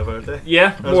happened at my birthday. Yeah,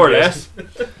 That's more or amazing.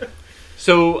 less.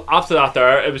 So after that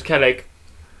there, it was kind of like,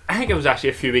 I think it was actually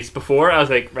a few weeks before, I was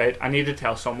like, right, I need to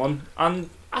tell someone. And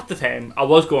at the time, I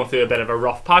was going through a bit of a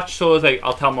rough patch, so I was like,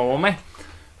 I'll tell my mummy.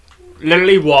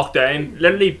 Literally walked down,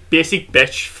 literally basic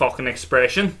bitch fucking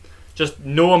expression. Just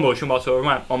no emotion whatsoever.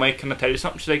 I went, "Mummy, can I tell you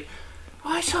something?" She's like,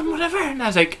 "Oh, son, whatever." And I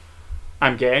was like,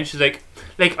 "I'm gay." And she's like,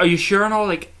 "Are you sure and all?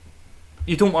 Like,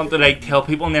 you don't want to like tell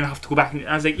people and then have to go back?" And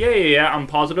I was like, yeah, I'm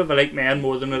positive I like men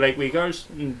more than I like wee girls.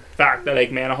 In fact, I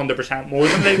like men 100% more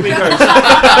than I like wee girls.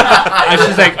 And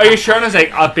she's like, "Are you sure?" And I was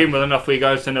like, "I've been with enough wee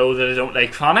girls to know that I don't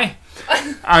like Fanny."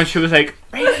 And she was like,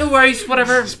 "Right, no worries,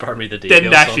 whatever." Spare me the details.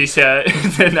 Didn't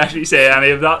actually say any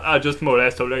of that. I just more or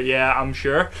less told her, "Yeah, I'm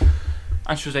sure."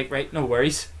 And she was like, "Right, no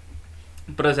worries."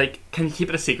 But I was like, "Can you keep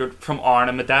it a secret from Aaron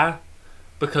and my dad?"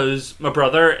 Because my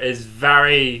brother is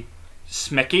very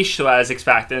smickish, so I was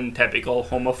expecting typical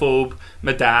homophobe.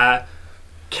 My dad,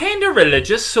 kind of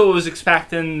religious, so I was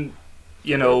expecting,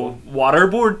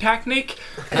 waterboard technique.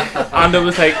 And it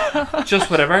was like, just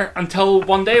whatever. Until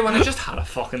one day when I just had a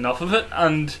fuck enough of it.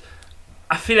 And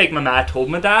I feel like my ma told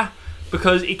my dad,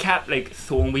 because he kept like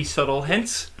throwing wee subtle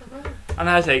hints. And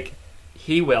I was like,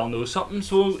 he well knows something.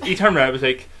 So he turned around and was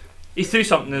like, he threw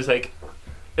something and was like,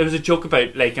 it was a joke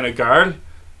about liking a girl,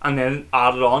 and then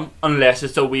added on, "Unless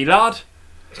it's a wee lad."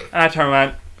 And I turned around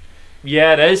and went,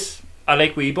 "Yeah, it is. I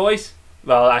like wee boys."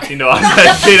 Well, actually, no, I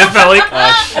said pedophilic.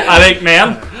 I like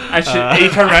men. And he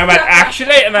turned around and went,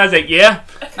 "Actually," and I was like, "Yeah."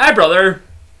 My brother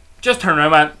just turned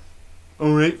around and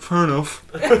went, "Alright, fair enough."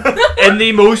 In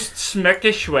the most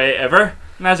smickish way ever.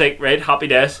 And I was like, "Right, happy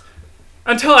days."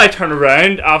 Until I turned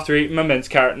around after eating my minced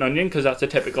carrot and onion, because that's a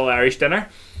typical Irish dinner,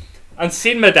 and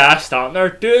seen my dad standing there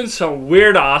doing some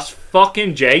weird ass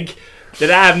fucking jig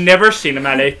that I have never seen in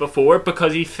my life before,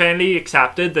 because he finally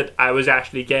accepted that I was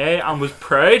actually gay and was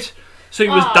proud. So he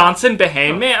was dancing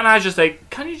behind me, and I was just like,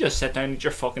 "Can you just sit down and eat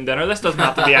your fucking dinner? This doesn't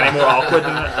have to be any more awkward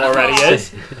than it already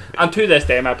is." And to this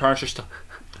day, my parents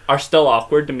are still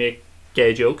awkward to make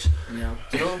gay jokes. Yeah.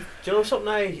 Do you know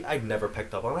something I've never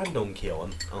picked up on? I've known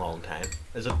Keelan a long time.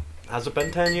 Has it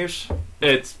been 10 years?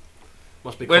 It's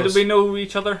Must be when close. did we know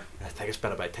each other? I think it's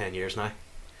been about 10 years now.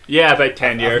 Yeah, about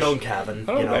 10 years. I've known Kevin,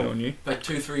 I don't know about you. About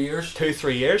 2-3 years.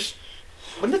 2-3 years.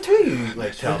 When the two of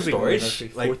you tell Probably going stories,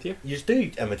 into like fourth year. you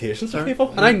do imitations of Third.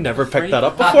 people, and I never picked that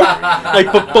up before.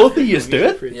 Like, but both of you do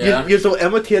it. Yeah. You will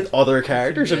imitate other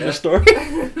characters in Yeah. the story.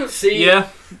 See, Yeah,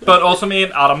 but also me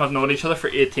and Adam have known each other for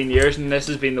 18 years, and this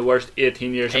has been the worst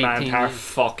 18 years of my 18 entire years.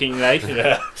 fucking life.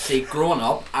 Yeah. See, growing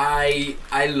up, I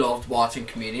loved watching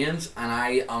comedians, and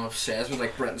I am obsessed with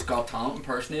like Britain's Got Talent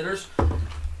impersonators.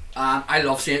 And I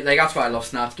love seeing, like, that's why I love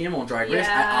Snatch Game on Drag Race.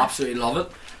 Yeah. I absolutely love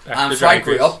it. Back to So I Drag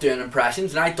grew Race. up doing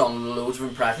impressions, and I'd done loads of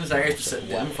impressions. Like, I used to sit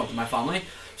down in front of my family.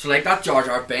 So like that Jar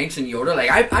Jar Binks and Yoda, like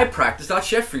I practiced that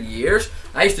shit for years.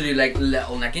 I used to do like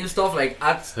Little Nicky and stuff. Like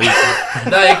if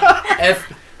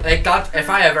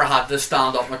I ever had to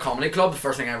stand up in a comedy club, the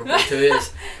first thing I would go to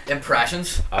is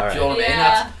impressions. Alright. Do you know what I mean?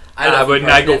 Yeah. That's, I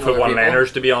wouldn't. I go impersonating for other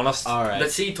one-liners, to be honest. All right.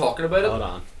 But see, talking about it, Hold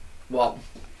on. what?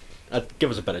 Give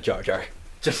us a bit of Jar Jar.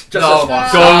 Just No.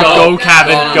 this one. Go,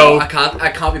 Kevin, No, go. I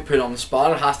can't be put on the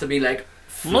spot. It has to be like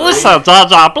Melissa Jar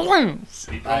Jar Binks.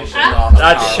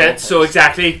 That's shit. So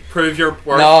exactly, prove your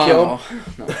worth. No.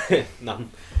 None.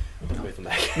 Wait for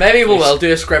Meg. Maybe we will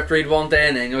do a script read one day,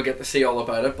 and then you'll get to see all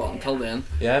about it. But until then,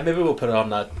 Yeah, maybe we'll put it on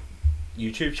that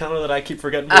YouTube channel that I keep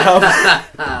forgetting we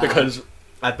have because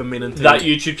I've been meaning to. That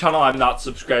YouTube channel I'm not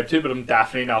subscribed to, but I'm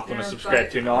definitely not going to Yeah, subscribe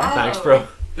but- to now. Thanks, bro.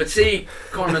 but see,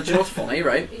 Cormac, do you know what's funny,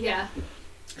 right? Yeah.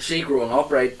 See, growing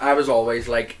up, right, I was always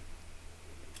like.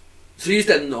 So you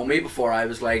didn't know me before I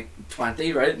was like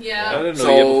 20, right? I Yeah. didn't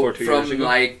know you before So 2 years from ago.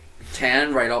 like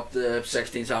 10 right up to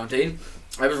 16, 17,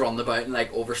 I was running about in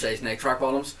like oversized Nike track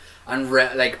bottoms and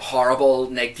like horrible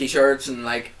Nike t-shirts, and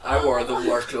like I wore the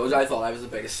worst clothes. I thought I was the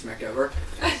biggest smick ever,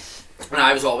 and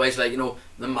I was always like, you know,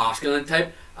 the masculine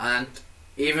type. And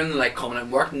even like coming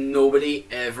in work, nobody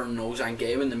ever knows I'm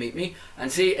gay when they meet me.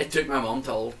 And see, it took my mum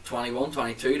till 21,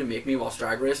 22 to make me watch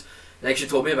Drag Race. Like, she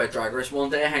told me about Drag Race one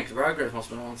day. I think Drag Race must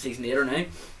have been on season 8 or 9.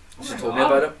 She told me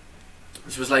about it.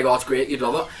 She was like, oh, it's great, you'd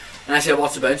love it. And I said,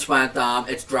 what's it about? She went,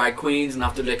 it's drag queens and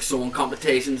after like sewing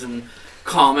competitions and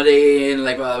comedy and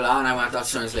like blah blah blah. And I went, that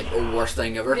sounds like the worst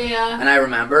thing ever. Yeah. And I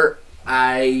remember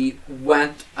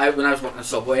when I was working at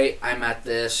Subway, I met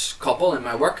this couple in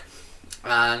my work,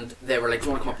 and they were like, do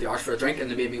you want to come up to the arch for a drink? And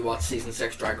they made me watch season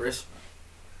 6 Drag Race.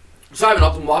 So I went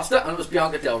up and watched it, and it was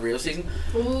Bianca Del Rio season.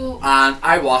 Ooh. And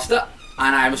I watched it,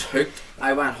 and I was hooked.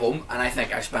 I went home, and I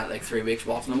think I spent like 3 weeks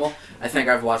watching them all. I think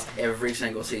I've watched every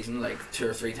single season like 2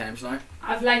 or 3 times now.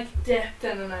 I've like dipped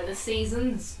in and out of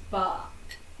seasons, but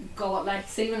God, like,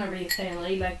 see whenever you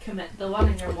finally like commit the one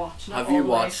and you're watching it Have all you the way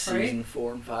watched through. season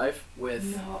 4 and 5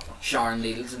 with No. Sharon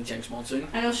Needles and Jinx Monsoon?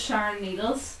 I know Sharon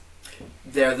Needles,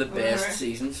 They're the Whatever. best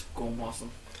seasons. Go and watch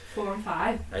them. 4 and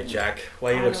 5. Hey Jack,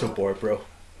 why you look so bored, bro?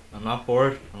 I'm not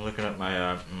bored. I'm looking at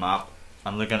my map.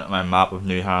 I'm looking at my map of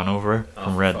New Hanover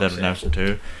from Red Dead Redemption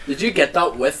 2. Did you get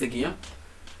that with the game?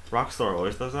 Rockstar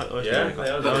always does that. Always Yeah, does that.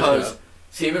 yeah. Because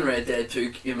see, when Red Dead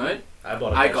 2 came out, I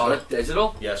bought it. I got it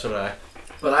digital, Yeah, so did I.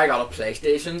 but I got a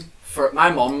PlayStation. For my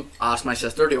mum asked my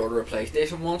sister to order a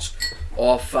PlayStation once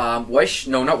off Wish.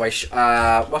 No, not Wish.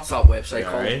 What's that website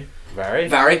called? Very. Very.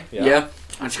 Very. Yeah. Yeah.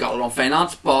 And she got it on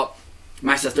finance, but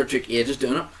my sister took ages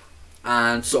doing it,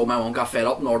 and so my mum got fed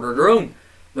up and ordered her own.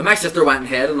 But my sister went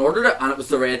ahead and ordered it, and it was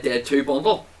the Red Dead 2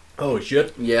 bundle. Oh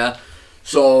shit. Yeah.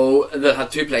 So they had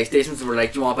 2 PlayStations and were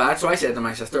like, do you want that? So I said to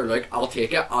my sister, look, I'll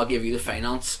take it. I'll give you the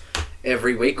finance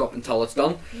every week up until it's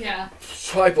done. Yeah.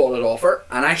 So I bought it off her,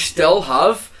 and I still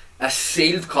have a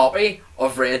sealed copy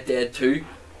of Red Dead 2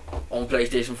 on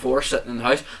PlayStation 4 sitting in the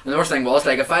house. And the worst thing was,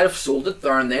 like, if I'd have sold it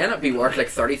there and then, it'd be worth like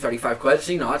 30-35 quid.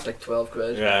 See, now it's like 12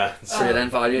 quid. Yeah. Straight in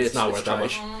value. It's not worth that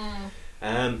trash.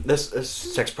 much. This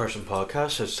 6-person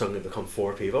podcast has suddenly become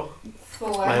 4 people.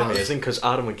 4. Quite amazing, because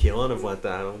Adam and Keelan have went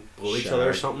down and blew each other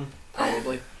or something.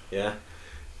 Probably. Yeah.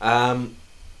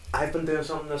 I've been doing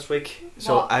something this week.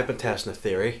 So What? I've been testing a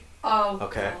theory. Oh,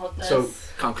 Okay. God, this. So-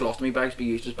 Can't colostomy bags be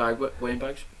used as weighing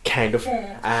bags? Kind of.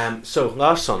 So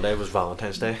last Sunday was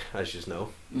Valentine's Day, as you know.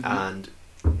 Mhm. And,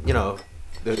 you know,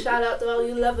 Shout out to all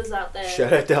you lovers out there.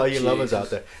 shout out to all you lovers Jesus. out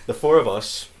there. The 4 of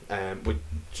us, we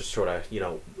just sort of,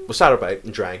 we sat about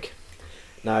and drank.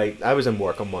 Now, I was in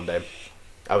work on Monday.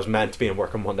 I was meant to be in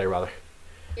work on Monday, rather.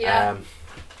 Yeah.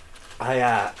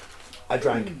 I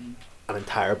drank an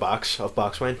entire box of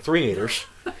box wine, 3 litres,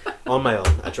 on my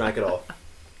own. I drank it all.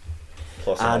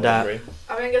 Plus And, all three.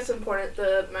 I think it's important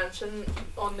to mention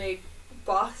on the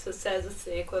box it says it's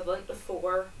the equivalent to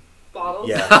 4 bottles.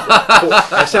 Yeah.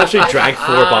 I essentially drank 4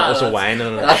 bottles of wine in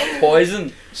a night. That's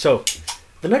poison. So,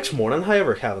 the next morning,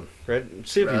 however, Kevin, right?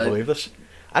 See if you Right. believe this.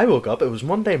 I woke up. It was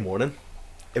Monday morning.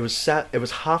 It was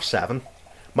 7:30.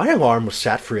 My alarm was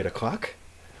set for 8 o'clock.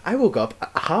 I woke up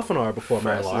half an hour before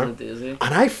my Fresh as a alarm, daisy.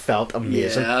 and I felt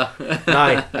amazing. Yeah.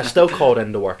 Now, I still called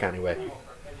in to work anyway.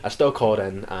 I still called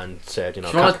in and said, Do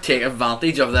you want to take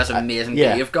advantage of this amazing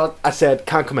yeah. day you've got? I said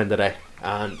can't come in today,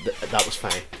 and that was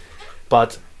fine.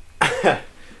 But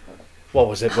what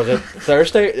was it? Was it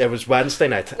Thursday? It was Wednesday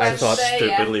night. I thought Wednesday.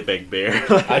 Yeah. Stupidly big beer.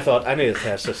 I thought I need to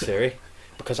test this theory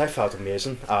because I felt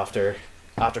amazing after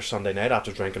Sunday night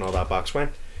after drinking all that box wine.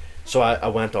 So I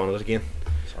went on it again,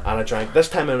 and I drank. This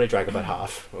time I only drank about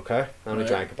half. Okay, I only Right.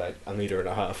 drank about 1.5 litres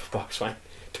of box wine,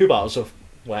 2 bottles of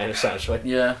wine essentially.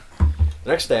 Yeah. The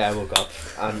next day I woke up,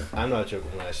 and I'm not joking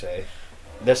when I say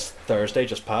this Thursday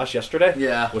just passed yesterday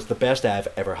Yeah. was the best day I've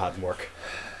ever had in work.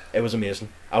 It was amazing.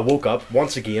 I woke up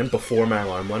once again before my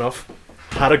alarm went off,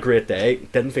 had a great day,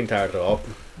 didn't think tired at all,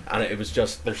 and it was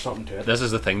just there's something to it. This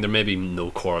is the thing. There may be no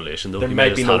correlation though. There You might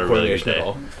just be no had a really good correlation at day.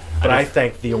 all, but I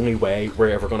think the only way we're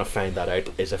ever gonna find that out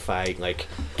is if I like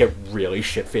get really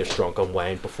shit faced drunk on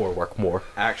wine before work more.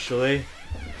 Actually,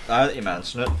 now that you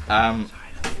mention it,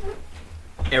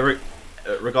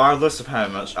 regardless of how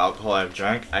much alcohol I've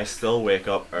drank, I still wake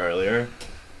up earlier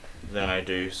than I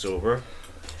do sober.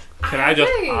 Can I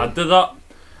just add to that?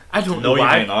 I don't know No, you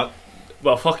why. may not.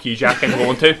 Well, fuck you, Jack. I'm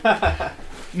going to.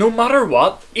 No matter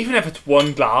what, even if it's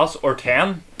 1 glass or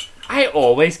 10, I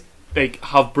always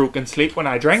have broken sleep when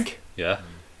I drink. Yeah.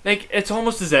 It's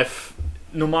almost as if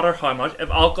no matter how much, if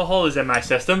alcohol is in my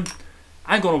system,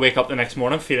 I'm going to wake up the next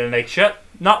morning feeling like shit.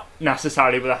 Not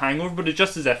necessarily with a hangover, but it's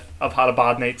just as if I've had a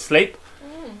bad night's sleep.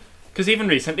 Because even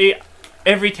recently,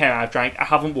 every time I've drank, I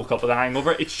haven't woke up with a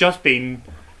hangover. It's just been,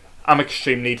 I'm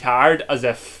extremely tired, as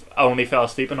if I only fell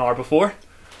asleep an hour before.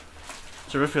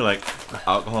 Do you ever feel like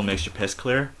alcohol makes you piss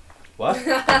clear?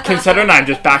 What? Considering I'm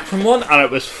just back from one, and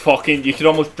it was fucking. You could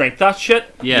almost drink that shit.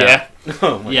 Yeah.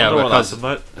 Oh my Yeah, I wonder what that's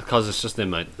because about. it's just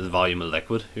the volume of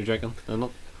liquid you're drinking, isn't it?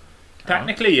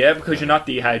 Technically, yeah, because you're not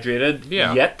dehydrated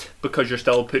Yeah. yet, because you're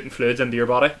still putting fluids into your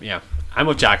body. Yeah. I'm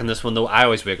with Jack in this one though. I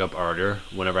always wake up earlier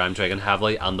whenever I'm drinking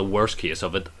heavily, and the worst case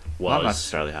of it Not was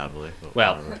necessarily heavily. but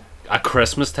well, whatever. at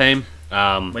Christmas time.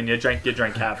 When you drink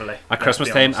heavily. At Christmas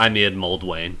let's be time, honest. I made mulled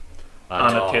wine.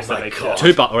 And Oh it tasted my like God.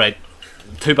 shit.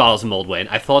 Two bottles of mulled wine.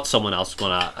 I thought someone else was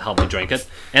gonna help me drink it.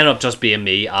 Ended up just being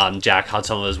me, and Jack had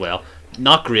some of it as well.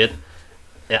 Not great.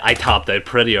 I tapped out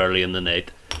pretty early in the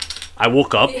night. I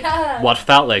woke up. Yeah. What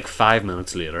felt like 5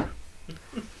 minutes later.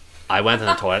 I went in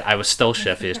the toilet. I was still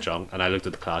shit-faced drunk, and I looked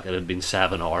at the clock. It had been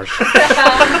 7 hours.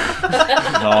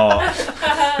 No,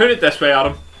 Put it this way,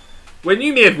 Adam. When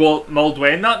you made mulled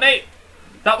wine that night,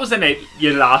 that was the night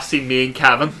you last seen me and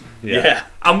Kevin. Yeah.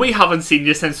 And we haven't seen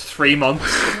you since 3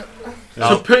 months.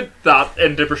 So put that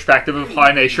into perspective of how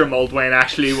nice your mulled wine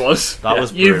actually was. that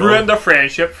was You've brutal. ruined a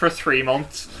friendship for 3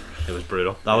 months. It was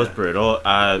brutal. That was brutal.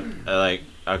 I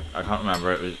can't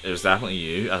remember. It was definitely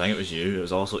you. I think it was you. It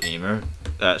was also Emer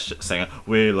singing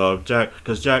 "We Love Jack"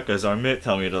 because Jack is our mate.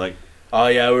 Tell me to like. Oh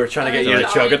yeah, we were trying to get you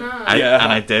to chug it. Yeah.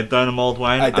 And I did down a mulled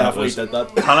wine. I and it definitely was- did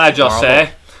that. Can I just Horrible.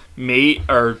 say, me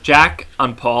or Jack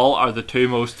and Paul are the two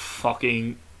most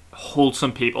fucking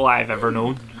wholesome people I've ever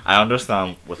known. I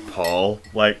understand with Paul,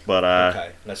 like, but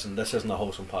Okay, listen, this isn't a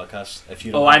wholesome podcast. If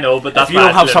you don't Oh, I know, but that's if you why don't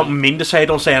it's have little- something mean to say,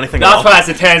 don't say anything. That's at all. why it's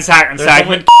a 10-second There's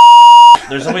segment.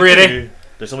 there's only Really? two.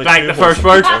 There's only Like two the first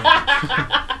wholesome word.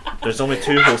 people. There's only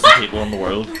two wholesome people in the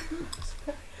world.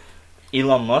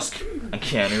 Elon Musk and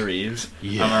Keanu Reeves.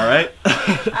 Yeah. Am I right?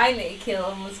 I knew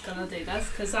Keelan was gonna do this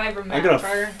because I I'm remember,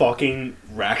 gonna fucking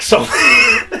wreck something.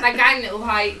 like I know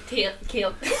how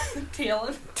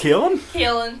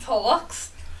Keelan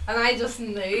talks, and I just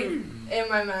knew in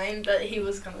my mind that he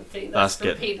was gonna do this That's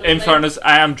good. repeatedly. In fairness,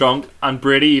 I am drunk, and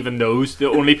Brady even knows the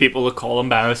only people that call him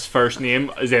by his first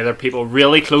name is either people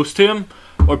really close to him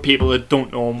or people that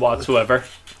don't know him whatsoever.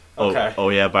 Okay. Oh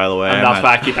yeah. By the way, And that's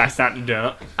why I keep accidentally doing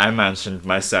it. I mentioned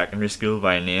my secondary school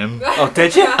by name. Oh,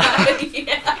 did you?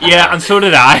 yeah. Yeah, and so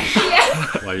did I.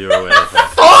 While you were away.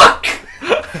 Fuck!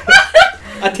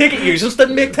 I take it you just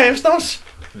didn't make timestamps.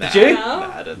 Did you? No.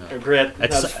 Nah, I didn't. Oh, great.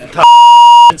 It's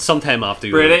That's sometime after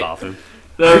you go to the Brady? bathroom.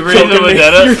 The reason joking we me.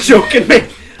 did You're it. joking me,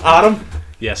 Adam.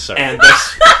 Yes, sir. And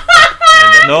this.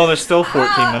 No, there's still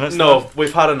 14 minutes. No,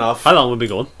 we've had enough. How long will we be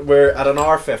going? We're at an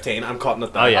hour 15. I'm cutting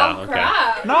it down. Oh, yeah. Oh okay.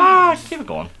 crap! Nah, keep it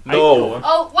going. No.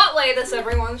 Oh, what way does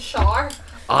everyone shower?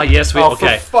 Oh, yes, we Oh,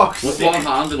 okay. for fuck's With sake. one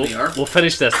hand in the air. We'll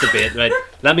finish this debate, right?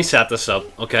 Let me set this up,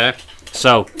 okay?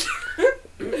 So,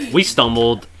 we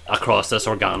stumbled across this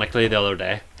organically the other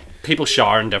day. People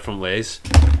shower in different ways.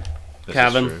 This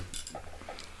Kevin? is true.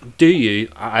 Do you?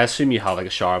 I assume you have like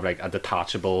a shower, like a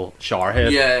detachable shower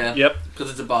head. Yeah, Yep.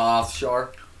 because it's a bath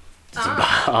shower. Shower.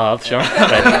 Right.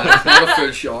 It's not a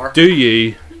full shower. Do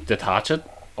you detach it,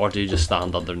 or do you just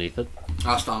stand underneath it?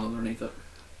 I stand underneath it.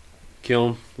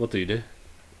 Keelan, what do you do?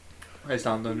 I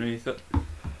stand underneath it.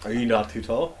 Are you not too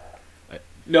tall?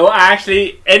 No,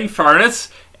 actually, in fairness,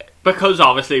 because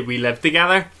obviously we live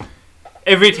together,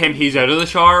 every time he's out of the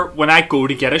shower, when I go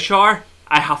to get a shower,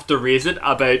 I have to raise it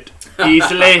about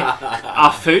easily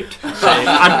a foot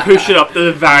and push it up to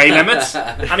the very limits.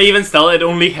 And even still, it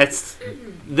only hits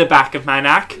the back of my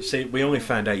neck. See, we only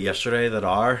found out yesterday that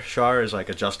our shower is like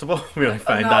adjustable. We only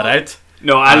found No. that out.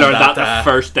 No, I And learned that that, the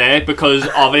first day because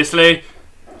obviously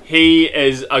he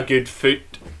is a good foot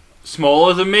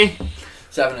smaller than me.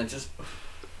 7 inches.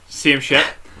 Same shit.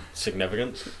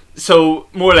 Significant. So,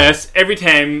 more or less, every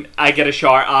time I get a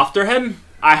shower after him,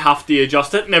 I have to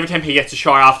adjust it. And every time he gets a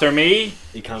shower after me,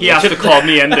 You can't he has to call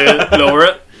me in to lower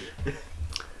it.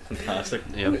 Fantastic.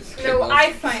 Yeah. No,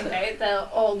 I find out that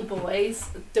all the boys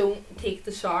don't take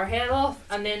the shower head off,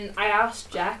 and then I asked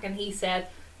Jack, and he said,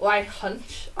 "Well, I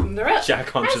hunch under it."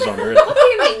 Jack I was hunches like, under it. "What do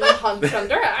you mean you hunch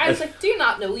under it?" I was like, "Do you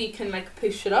not know you can like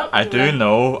push it up?" I and, do like,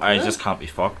 know, I Huh? just can't be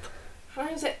fucked. And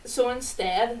I was like, "So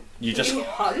instead, You just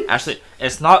hunch." Actually,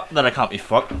 it's not that I can't be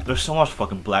fucked. There's so much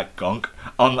fucking black gunk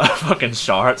on the fucking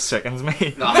shower, it sickens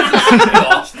me.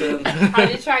 That's disgusting. How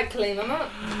do you try cleaning it?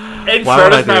 In Why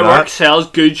would I fairness, do my that? work sells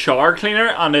good shower cleaner,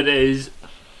 and it is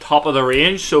top of the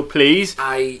range. So please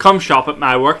I come shop at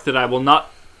my work that I will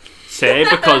not say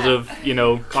because of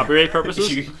copyright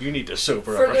purposes. you need to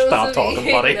sober For up or those stop of talking,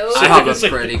 you buddy. who know- I have a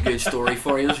pretty good story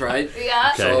for you, right?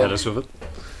 Yeah. Okay, So- hit us with it.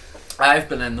 I've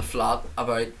been in the flat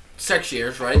about 6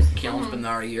 years, right? Keelan's been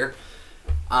there a year.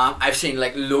 I've seen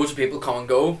like loads of people come and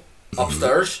go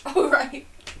upstairs. All right.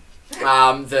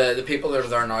 The people that are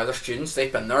there now, they're students.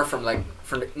 They've been there for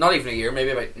not even a year,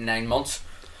 maybe about 9 months.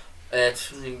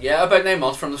 About 9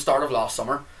 months from the start of last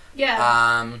summer.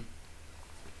 Yeah.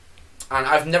 And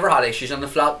I've never had issues in the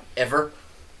flat ever.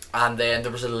 And then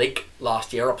there was a leak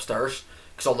last year upstairs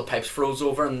because all the pipes froze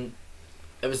over, and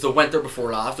it was the winter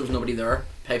before last. There was nobody there.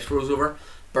 Pipes froze over,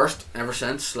 burst. Ever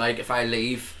since, like if I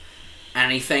leave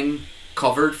anything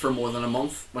covered for more than a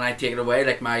month, when I take it away,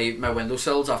 like my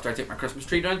windowsills after I take my Christmas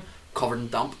tree down, covered in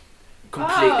damp,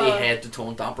 completely head to toe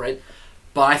in damp, right?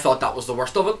 But I thought that was the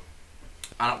worst of it,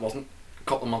 and it wasn't. A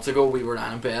couple of months ago, we were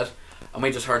lying in bed, and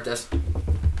we just heard this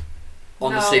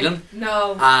on the ceiling.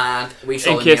 No. And we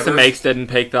saw In the case the neighbours. mics didn't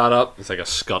pick that up, It's like a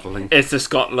scuttling. it's the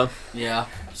Scotland. Yeah.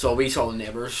 So we saw the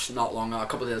neighbours not long, a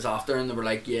couple of days after, and they were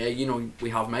like, "Yeah, we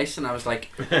have mice," and I was like,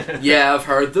 "Yeah, I've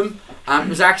heard them." And it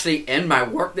was actually in my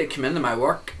work. They came into my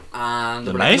work, and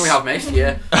they The were like, mice? "We have mice."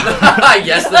 Yeah.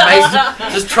 Yes, the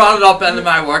mice just trotted up into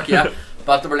my work. Yeah.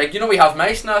 But they were like, "We have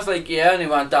mice," and I was like, "Yeah." And he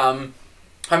went,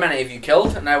 "How many have you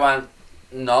killed?" And I went,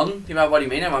 "None." He went, "What do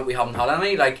you mean?" I went, "We haven't had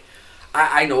any." Like,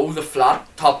 I know the flat,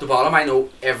 top to bottom. I know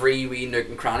every wee nook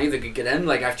and cranny that could get in.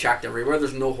 Like, I've checked everywhere.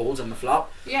 There's no holes in the flat.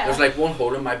 Yeah. There's like one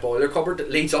hole in my boiler cupboard that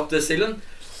leads up to the ceiling.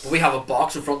 But we have a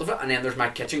box in front of it, and then there's my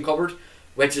kitchen cupboard,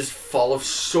 which is full of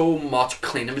so much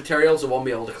cleaning materials I won't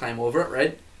be able to climb over it,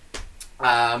 right?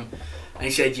 And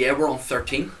he said, "Yeah, we're on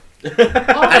 13.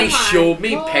 And he showed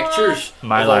me pictures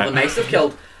My of all life. the mice they've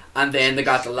killed. And then they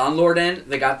got the landlord in.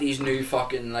 They got these new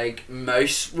fucking like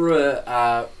mouse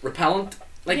repellent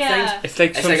things. It's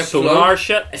like It's some like a sonar plug.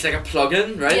 shit. It's like a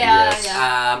plug-in, right? Yeah,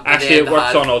 And Actually, then it they works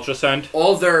had on ultrasound.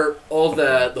 all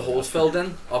the holes filled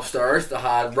in upstairs. They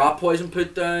had rat poison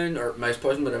put down or mouse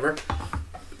poison, whatever.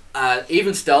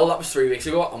 Even still, that was 3 weeks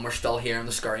ago, and we're still hearing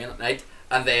the scurrying at night.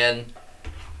 And then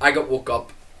I got woke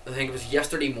up. I think it was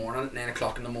yesterday morning at 9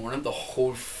 o'clock in the morning. The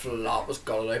whole flat was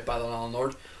gutted out by the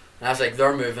landlord. And I was like,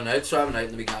 "They're moving out." So I went out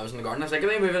in the week I was in the garden. I was like, "Are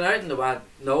they moving out?" And they went,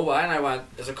 "No, why?" And I went,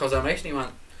 "Is it because of mice?" And he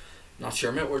went, "Not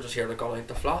sure, mate. We're just here to gut out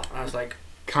the flat." And I was like,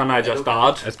 Can I just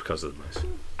add? It's because of the mice.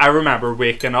 I remember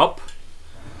waking up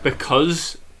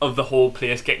because of the whole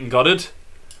place getting gutted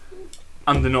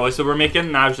and the noise they were making,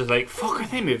 and I was just like, "Fuck, are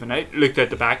they moving out?" Looked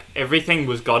out the back, everything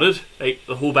was gutted, like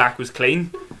the whole back was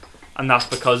clean, and that's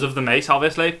because of the mice,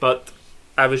 obviously. But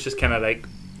I was just kind of like,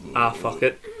 fuck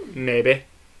it, maybe,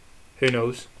 who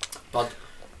knows? But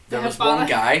there They was had bought one it.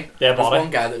 guy. They There was bought it. one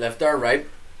guy that lived there, right?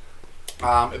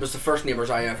 It was the first neighbours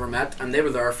I ever met, and they were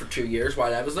there for 2 years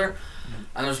while I was there.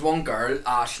 And there's one girl,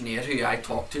 Sinead, who I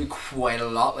talked to quite a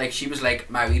lot. Like, she was like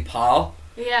my wee pal.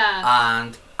 Yeah.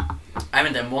 And I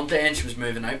went in one day and she was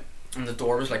moving out, and the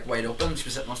door was like wide open. She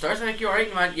was sitting on stairs. I was like, "You alright?"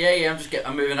 And I went, "Yeah,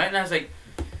 I'm moving out." And I was like,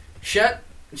 "Shit."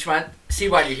 And she went, "See,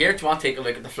 while you're here, do you want to take a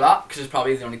look at the flat? Because it's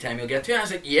probably the only time you'll get to it." And I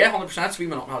was like, "Yeah, 100%. So we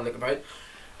went up and had a look about.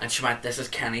 And she went, "This is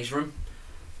Kenny's room."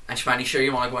 And she went, "Are you sure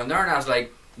you want to go in there?" And I was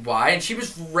like, "Why?" And she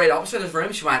was right opposite his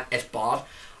room. She went, "It's bad."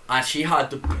 And she had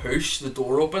to push the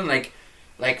door open,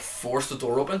 like force the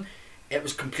door open. It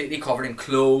was completely covered in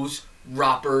clothes,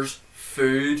 wrappers,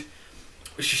 food.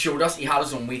 She showed us he had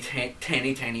his own wee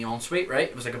tiny ensuite, right?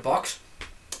 It was like a box,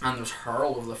 and there was hair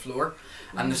all over the floor,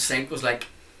 and the sink was like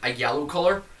a yellow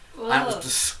colour, and it was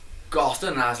disgusting.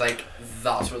 And I was like,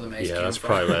 "That's where the mice Yeah, came that's from."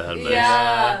 probably why I had mice.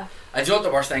 Yeah. And do you know what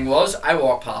the worst thing was? I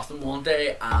walked past him one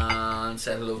day and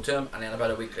said hello to him, and then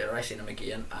about a week later I seen him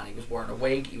again, and he was wearing a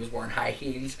wig, he was wearing high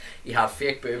heels, he had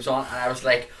fake boobs on, and I was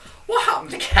like, "What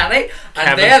happened to Kenny?" And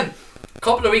Kevin. then a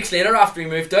couple of weeks later, after he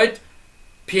moved out,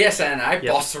 PSNI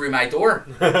Yep. bust through my door,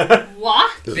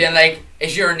 What? being like,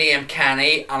 "Is your name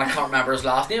Kenny?" And I can't remember his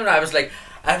last name. And I was like,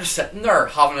 I was sitting there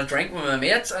having a drink with my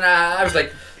mates, and I was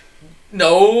like,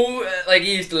 "No," like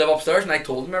he used to live upstairs, and I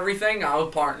told him everything. And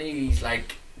apparently he's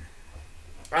like,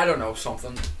 I don't know,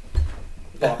 something.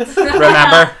 But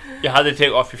Remember, you had to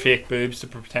take off your fake boobs to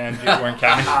pretend you weren't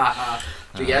Kenny.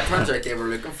 so yeah, it turns out they were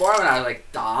looking for him, and I was like,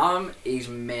 "Damn, he's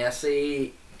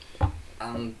messy,"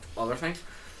 and other things.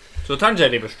 So it turns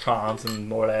out he was trans and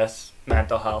more or less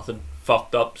mental health had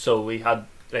fucked up, so he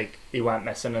went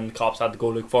missing and the cops had to go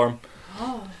look for him.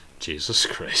 Oh. Jesus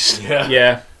Christ.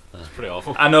 Yeah. That's pretty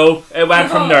awful. I know, it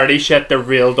went from nerdy shit to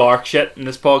real dark shit in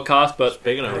this podcast, but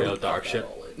Speaking of real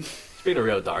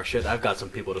dark shit, I've got some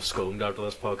people to scold after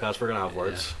this podcast. We're gonna have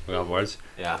words. We got words.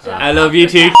 Yeah. I love you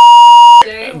too,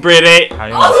 Dude. Brady. How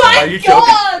you Oh not- my Are you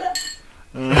god!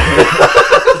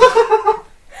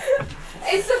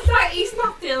 It's the fact he's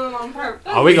not doing it on purpose.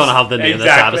 Are we gonna have the name of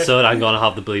Exactly. this episode? I'm gonna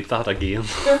have to bleep that again.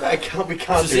 We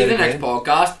can't So do see it the next again.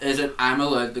 podcast, is it I'm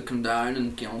allowed to come down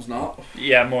and Keelan's not?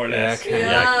 Yeah, more or less. okay.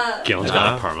 Yeah. Gillen's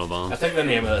got a perma I think the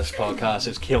name of this podcast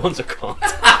is Keelan's a cunt.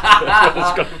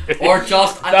 Or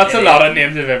just an That's a idiot. lot of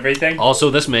names of everything. Also,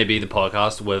 this may be the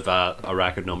podcast with a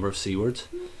record number of C words.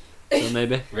 So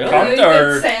maybe. Really? Cunt. You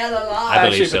Or- could say it a lot. I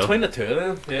believe Actually, so. between the two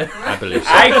of them, yeah. I believe so.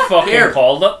 I fucking Here.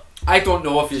 called it. I don't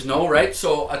know if you know, right?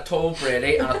 So I told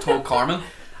Brady and I told Carmen.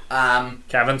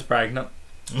 Kevin's pregnant.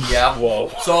 Yeah.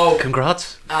 Whoa. So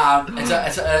Congrats.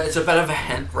 it's a bit of a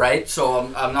hint, right?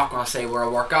 So I'm not gonna say where I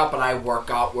work at, but I work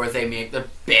at where they make the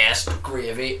best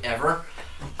gravy ever.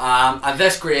 And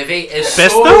this gravy is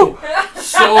so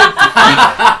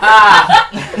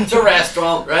it's a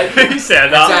restaurant, right? Who said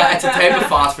that? It's a type of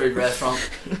fast food restaurant.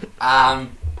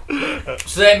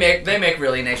 So they make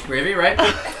really nice gravy, right?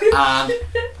 And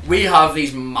we have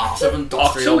these massive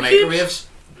industrial Oxo cubes? microwaves.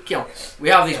 We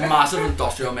have these massive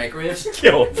industrial microwaves.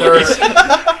 Yo, They're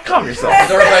Calm yourself.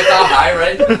 they're about that high,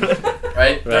 right?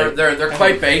 Right. They're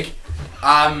quite big.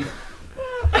 I'm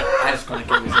just gonna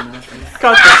give you some minutes.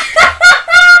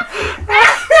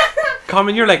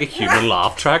 Carmen, you're like a human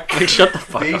laugh track. Like, shut the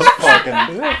fuck these up.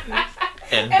 fucking...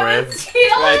 Inbred.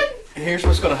 Right, here's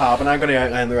what's going to happen. I'm going to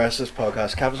outline the rest of this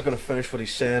podcast. Kevin's going to finish what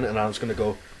he's saying, and I'm just going to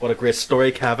go, what a great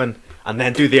story, Kevin, and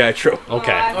then do the outro.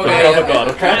 Okay. Okay. Oh, God,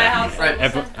 okay. Right.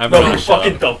 Everyone shut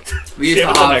fucking up. dumped. We used Save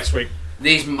to it till have next week.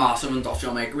 these massive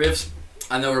industrial microwaves,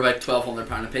 and they were about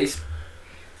 £1,200 a piece.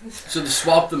 So to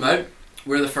swap them out,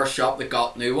 we're the first shop that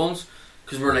got new ones,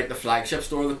 because we're like the flagship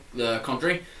store of the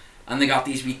country, and they got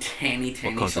these wee tiny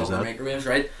country's silver that? microwaves,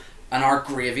 right? And our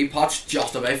gravy pots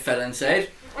just about fit inside.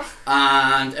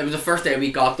 And it was the first day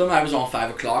we got them. I was on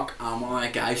 5 o'clock, and one of my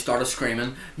guys started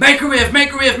screaming, "Microwave,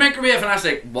 microwave, microwave!" And I was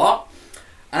like, "What?"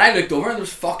 And I looked over, and there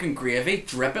was fucking gravy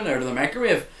dripping out of the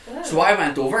microwave. So I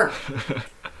went over,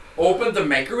 opened the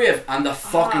microwave, and the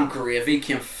fucking gravy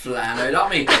came flying out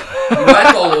at me. It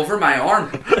went all over my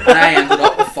arm, and I ended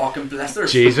up with fucking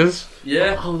blisters. Jesus.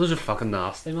 Yeah, Oh, those are fucking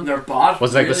nasty, man. they're bad.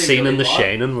 Was it like the Really, scene in really The bad.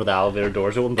 Shining where the elevator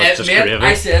doors open, but it's just Mate, gravy?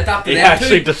 I said that to He them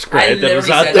actually too. described I it. Was literally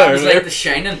that said that there was earlier? like The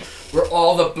Shining, where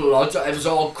all the blood, it was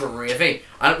all gravy,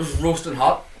 and it was roasting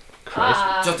hot.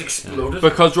 Just exploded.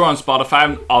 Because we're on Spotify,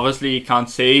 and obviously you can't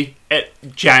see, it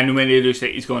genuinely looks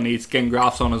like he's going to need skin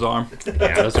grafts on his arm.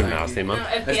 Yeah, those are nasty, man.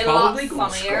 It'd be It's a lot probably gonna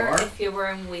funnier score. if you were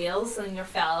in Wales and your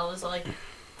fella was like,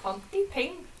 Punty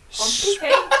Ping, Punty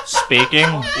Ping. Speaking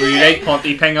Were you like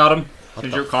Ponty Ping at him?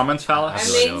 Did your comments, fella? I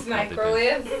That's really means no Punty Ping.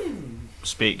 microwave.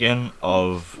 speaking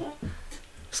of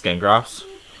skin grafts,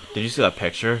 did you see that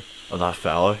picture of that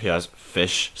fella who has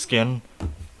fish skin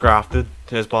grafted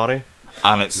to his body?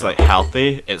 And it's like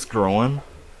healthy, it's growing.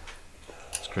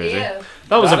 It's crazy. Yeah.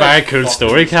 That was a very cool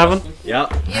story, Kevin. Yeah.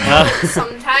 You know,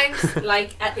 sometimes,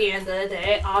 like, at the end of the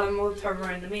day, Adam will turn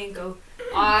around to me and go,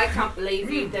 "Oh, I can't believe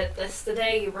you did this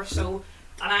today. You were so..."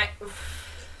 And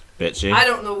Bitchy. I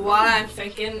don't know what I'm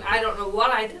thinking. I don't know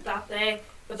what I did that day.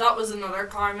 But that was another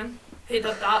Carmen who did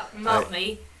that, not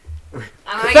me. And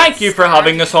I Thank get you for scared.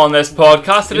 having us on this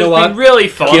podcast. It You know has what? been really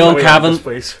fun. Keelan Wait, Cavan.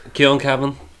 please. Keelan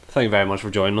Kevin, thank you very much for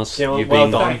joining us. Yeah, You've well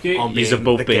been done Thank you. on Yous being have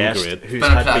both the been guest great. who's Been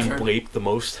a had been pleasure. bleeped the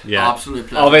most. Yeah. Absolute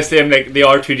pleasure. Obviously, I'm like the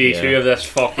R2D2 Yeah. of this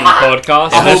fucking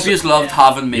podcast. I hope you loved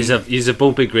having me. Yous have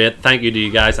both been great. Thank you to you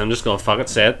guys. I'm just gonna fuck it,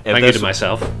 say it. Thank you this- to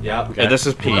myself. Yeah. Okay. If this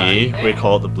is PE, we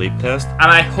call it the bleep test.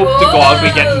 And I hope to God we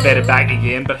get invited back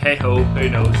again, but hey ho, who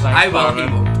knows? Thanks I for will.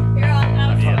 having me.